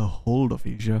get a hold of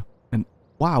Asia, and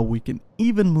wow, we can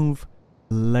even move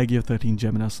Legio 13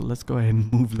 Gemina. So let's go ahead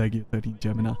and move Legio 13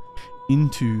 Gemina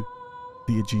into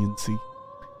the Aegean Sea.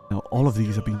 Now all of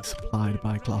these are being supplied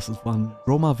by classes 1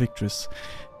 Roma Victrix,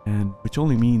 and which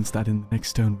only means that in the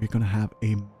next turn we're going to have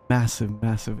a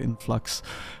massive influx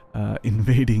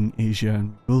invading Asia,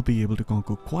 and we'll be able to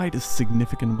conquer quite a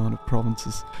significant amount of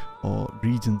provinces or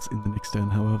regions in the next turn.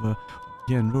 However,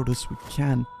 here in Rhodes we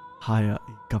can hire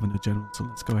a governor general, so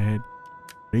let's go ahead,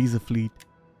 raise a fleet,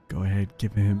 go ahead,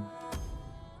 give him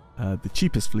the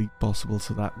cheapest fleet possible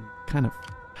so that we kind of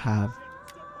have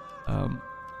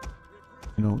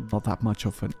you know, not that much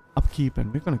of an upkeep.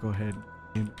 And we're going to go ahead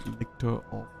and Lictor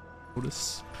of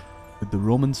Rhodes with the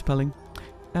Roman spelling.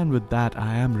 And with that,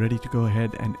 I am ready to go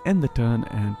ahead and end the turn,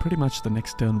 and pretty much the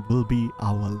next turn will be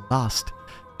our last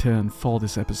turn for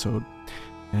this episode.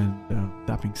 And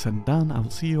that being said and done, I will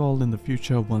see you all in the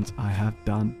future once I have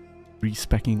done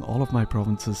respecking all of my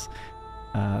provinces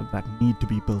that need to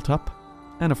be built up.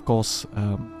 And of course,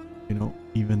 you know,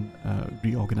 even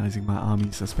reorganizing my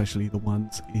armies, especially the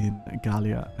ones in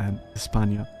Gallia and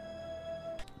Hispania.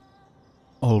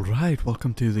 Alright,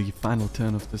 welcome to the final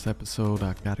turn of this episode.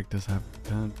 Our characters have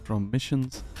returned from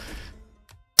missions,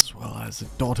 as well as a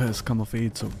daughter has come of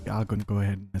age, so we are going to go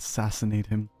ahead and assassinate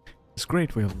him. It's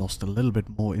great, we have lost a little bit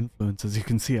more influence. As you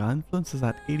can see, our influence is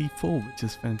at 84, which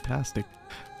is fantastic.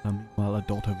 While our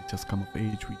daughter which has come of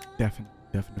age, we definitely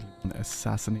want to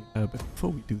assassinate her. But before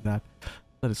we do that,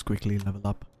 let us quickly level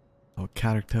up our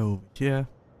character over here.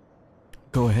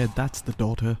 Go ahead, that's the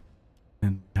daughter,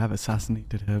 and we have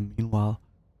assassinated her. Meanwhile,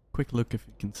 quick look if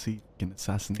you can see if we can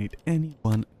assassinate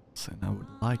anyone else, and I would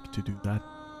like to do that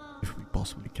if we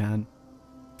possibly can.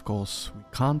 Of course we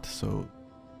can't, so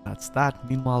that's that.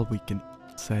 Meanwhile, we can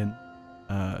send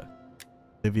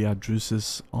Livia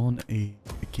Drusus on a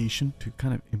vacation to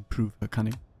kind of improve her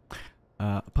cunning.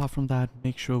 Apart from that,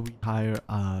 make sure we hire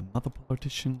another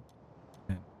politician,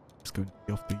 and it's going to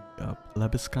be of the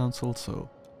Plebis Council, so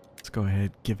let's go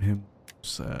ahead, give him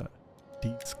those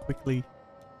deeds quickly.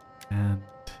 And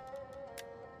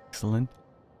excellent.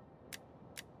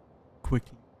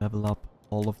 Quickly level up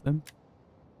all of them.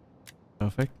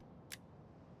 Perfect.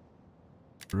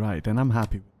 Right, and I'm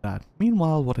happy with that.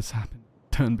 Meanwhile, what has happened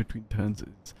turn between turns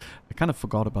is I kind of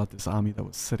forgot about this army that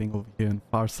was sitting over here in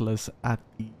Pharsalus at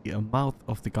the mouth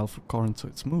of the Gulf of Corinth, so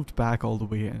it's moved back all the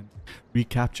way and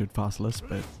recaptured Pharsalus.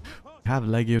 But we have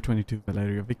Legio 22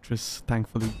 Valeria Victrix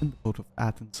thankfully in the port of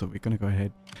Athens, so we're going to go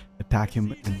ahead, attack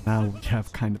him, and now we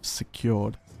have kind of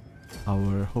secured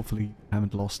our, hopefully we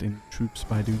haven't lost any troops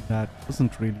by doing that. It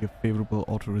wasn't really a favorable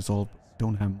auto-resolve, but we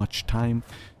don't have much time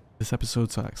this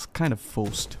episode, so I was kind of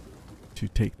forced to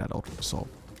take that auto-resolve.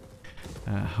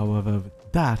 However,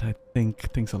 with that, I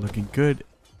think things are looking good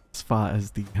as far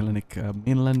as the Hellenic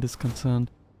mainland is concerned.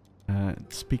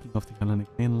 Speaking of the Hellenic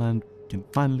mainland, we can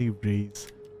finally raise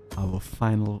our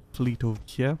final fleet over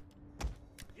here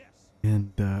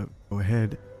and go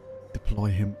ahead, deploy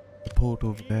him to the port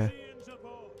over there,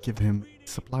 give him a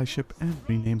supply ship, and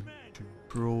rename him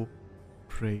to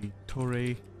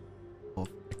Praetore of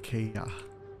Achaia.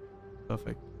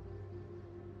 Perfect.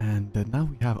 And now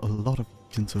we have a lot of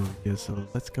legions over here, so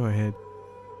let's go ahead,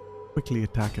 quickly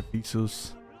attack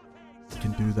Ephesus. We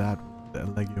can do that with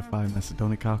the Legio 5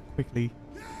 Macedonica quickly,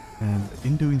 and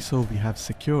in doing so we have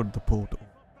secured the port of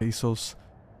Ephesus,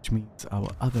 which means our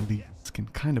other legions can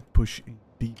kind of push in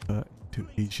deeper into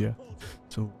Asia.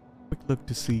 So quick look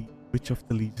to see which of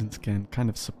the legions can kind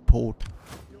of support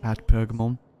at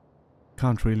Pergamon.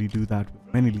 Can't really do that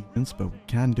with many legions, but we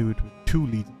can do it with 2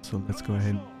 legions, so let's go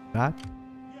ahead and do that.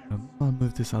 I'll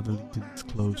move this other legion as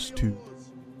close to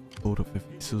the port of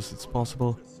Ephesus as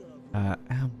possible,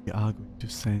 and we are going to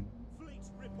send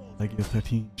Legio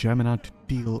 13 Gemina to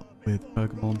deal with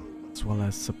Pergamon, as well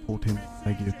as supporting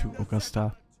Legio 2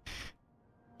 Augusta.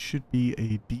 Should be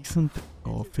a decent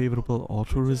or favorable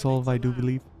auto-resolve, I do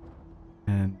believe,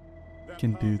 and we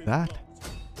can do that.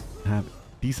 Have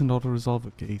decent auto-resolve,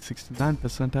 okay,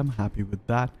 69%, I'm happy with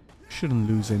that. shouldn't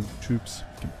lose any troops.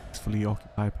 We can peacefully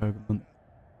occupy Pergamon.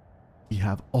 We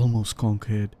have almost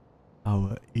conquered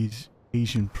our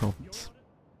Asian province.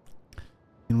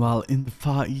 Meanwhile, in the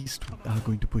far east, we are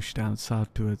going to push down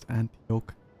south towards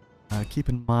Antioch. Keep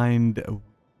in mind, we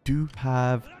do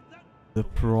have the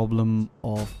problem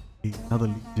of another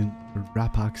legion,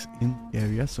 Rapax, in the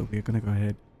area, so we're going to go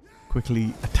ahead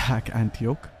quickly attack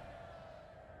Antioch.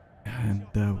 And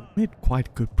we made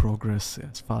quite good progress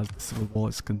as far as the civil war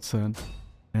is concerned.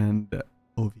 And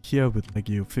over here with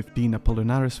Legio 15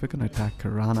 Apollinaris, we're going to attack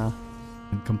Karana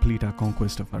and complete our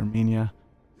conquest of Armenia,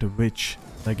 to which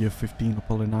Legio 15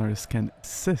 Apollinaris can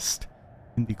assist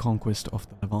in the conquest of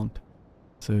the Levant.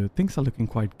 So things are looking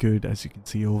quite good. As you can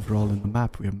see overall in the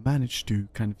map, we have managed to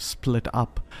kind of split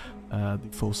up the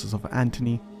forces of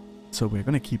Antony. So we're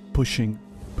going to keep pushing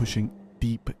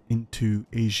deep into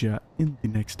Asia in the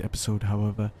next episode.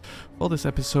 However, for this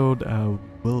episode,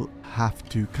 we'll have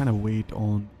to kind of wait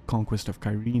on conquest of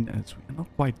Kyrene, as we are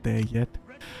not quite there yet.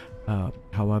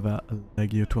 However,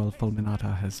 Legio 12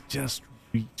 Fulminata has just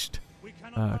reached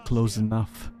close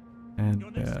enough, and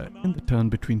in the turn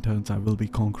between turns I will be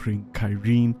conquering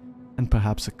Kyrene and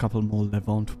perhaps a couple more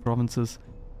Levant provinces.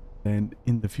 Then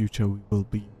in the future we will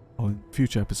be, or in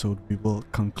future episode we will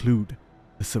conclude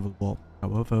the civil war.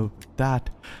 However, with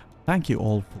that, thank you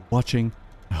all for watching.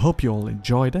 I hope you all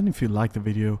enjoyed, and if you like the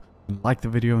video,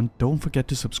 and don't forget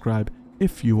to subscribe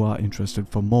if you are interested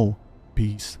for more.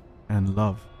 Peace and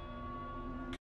love.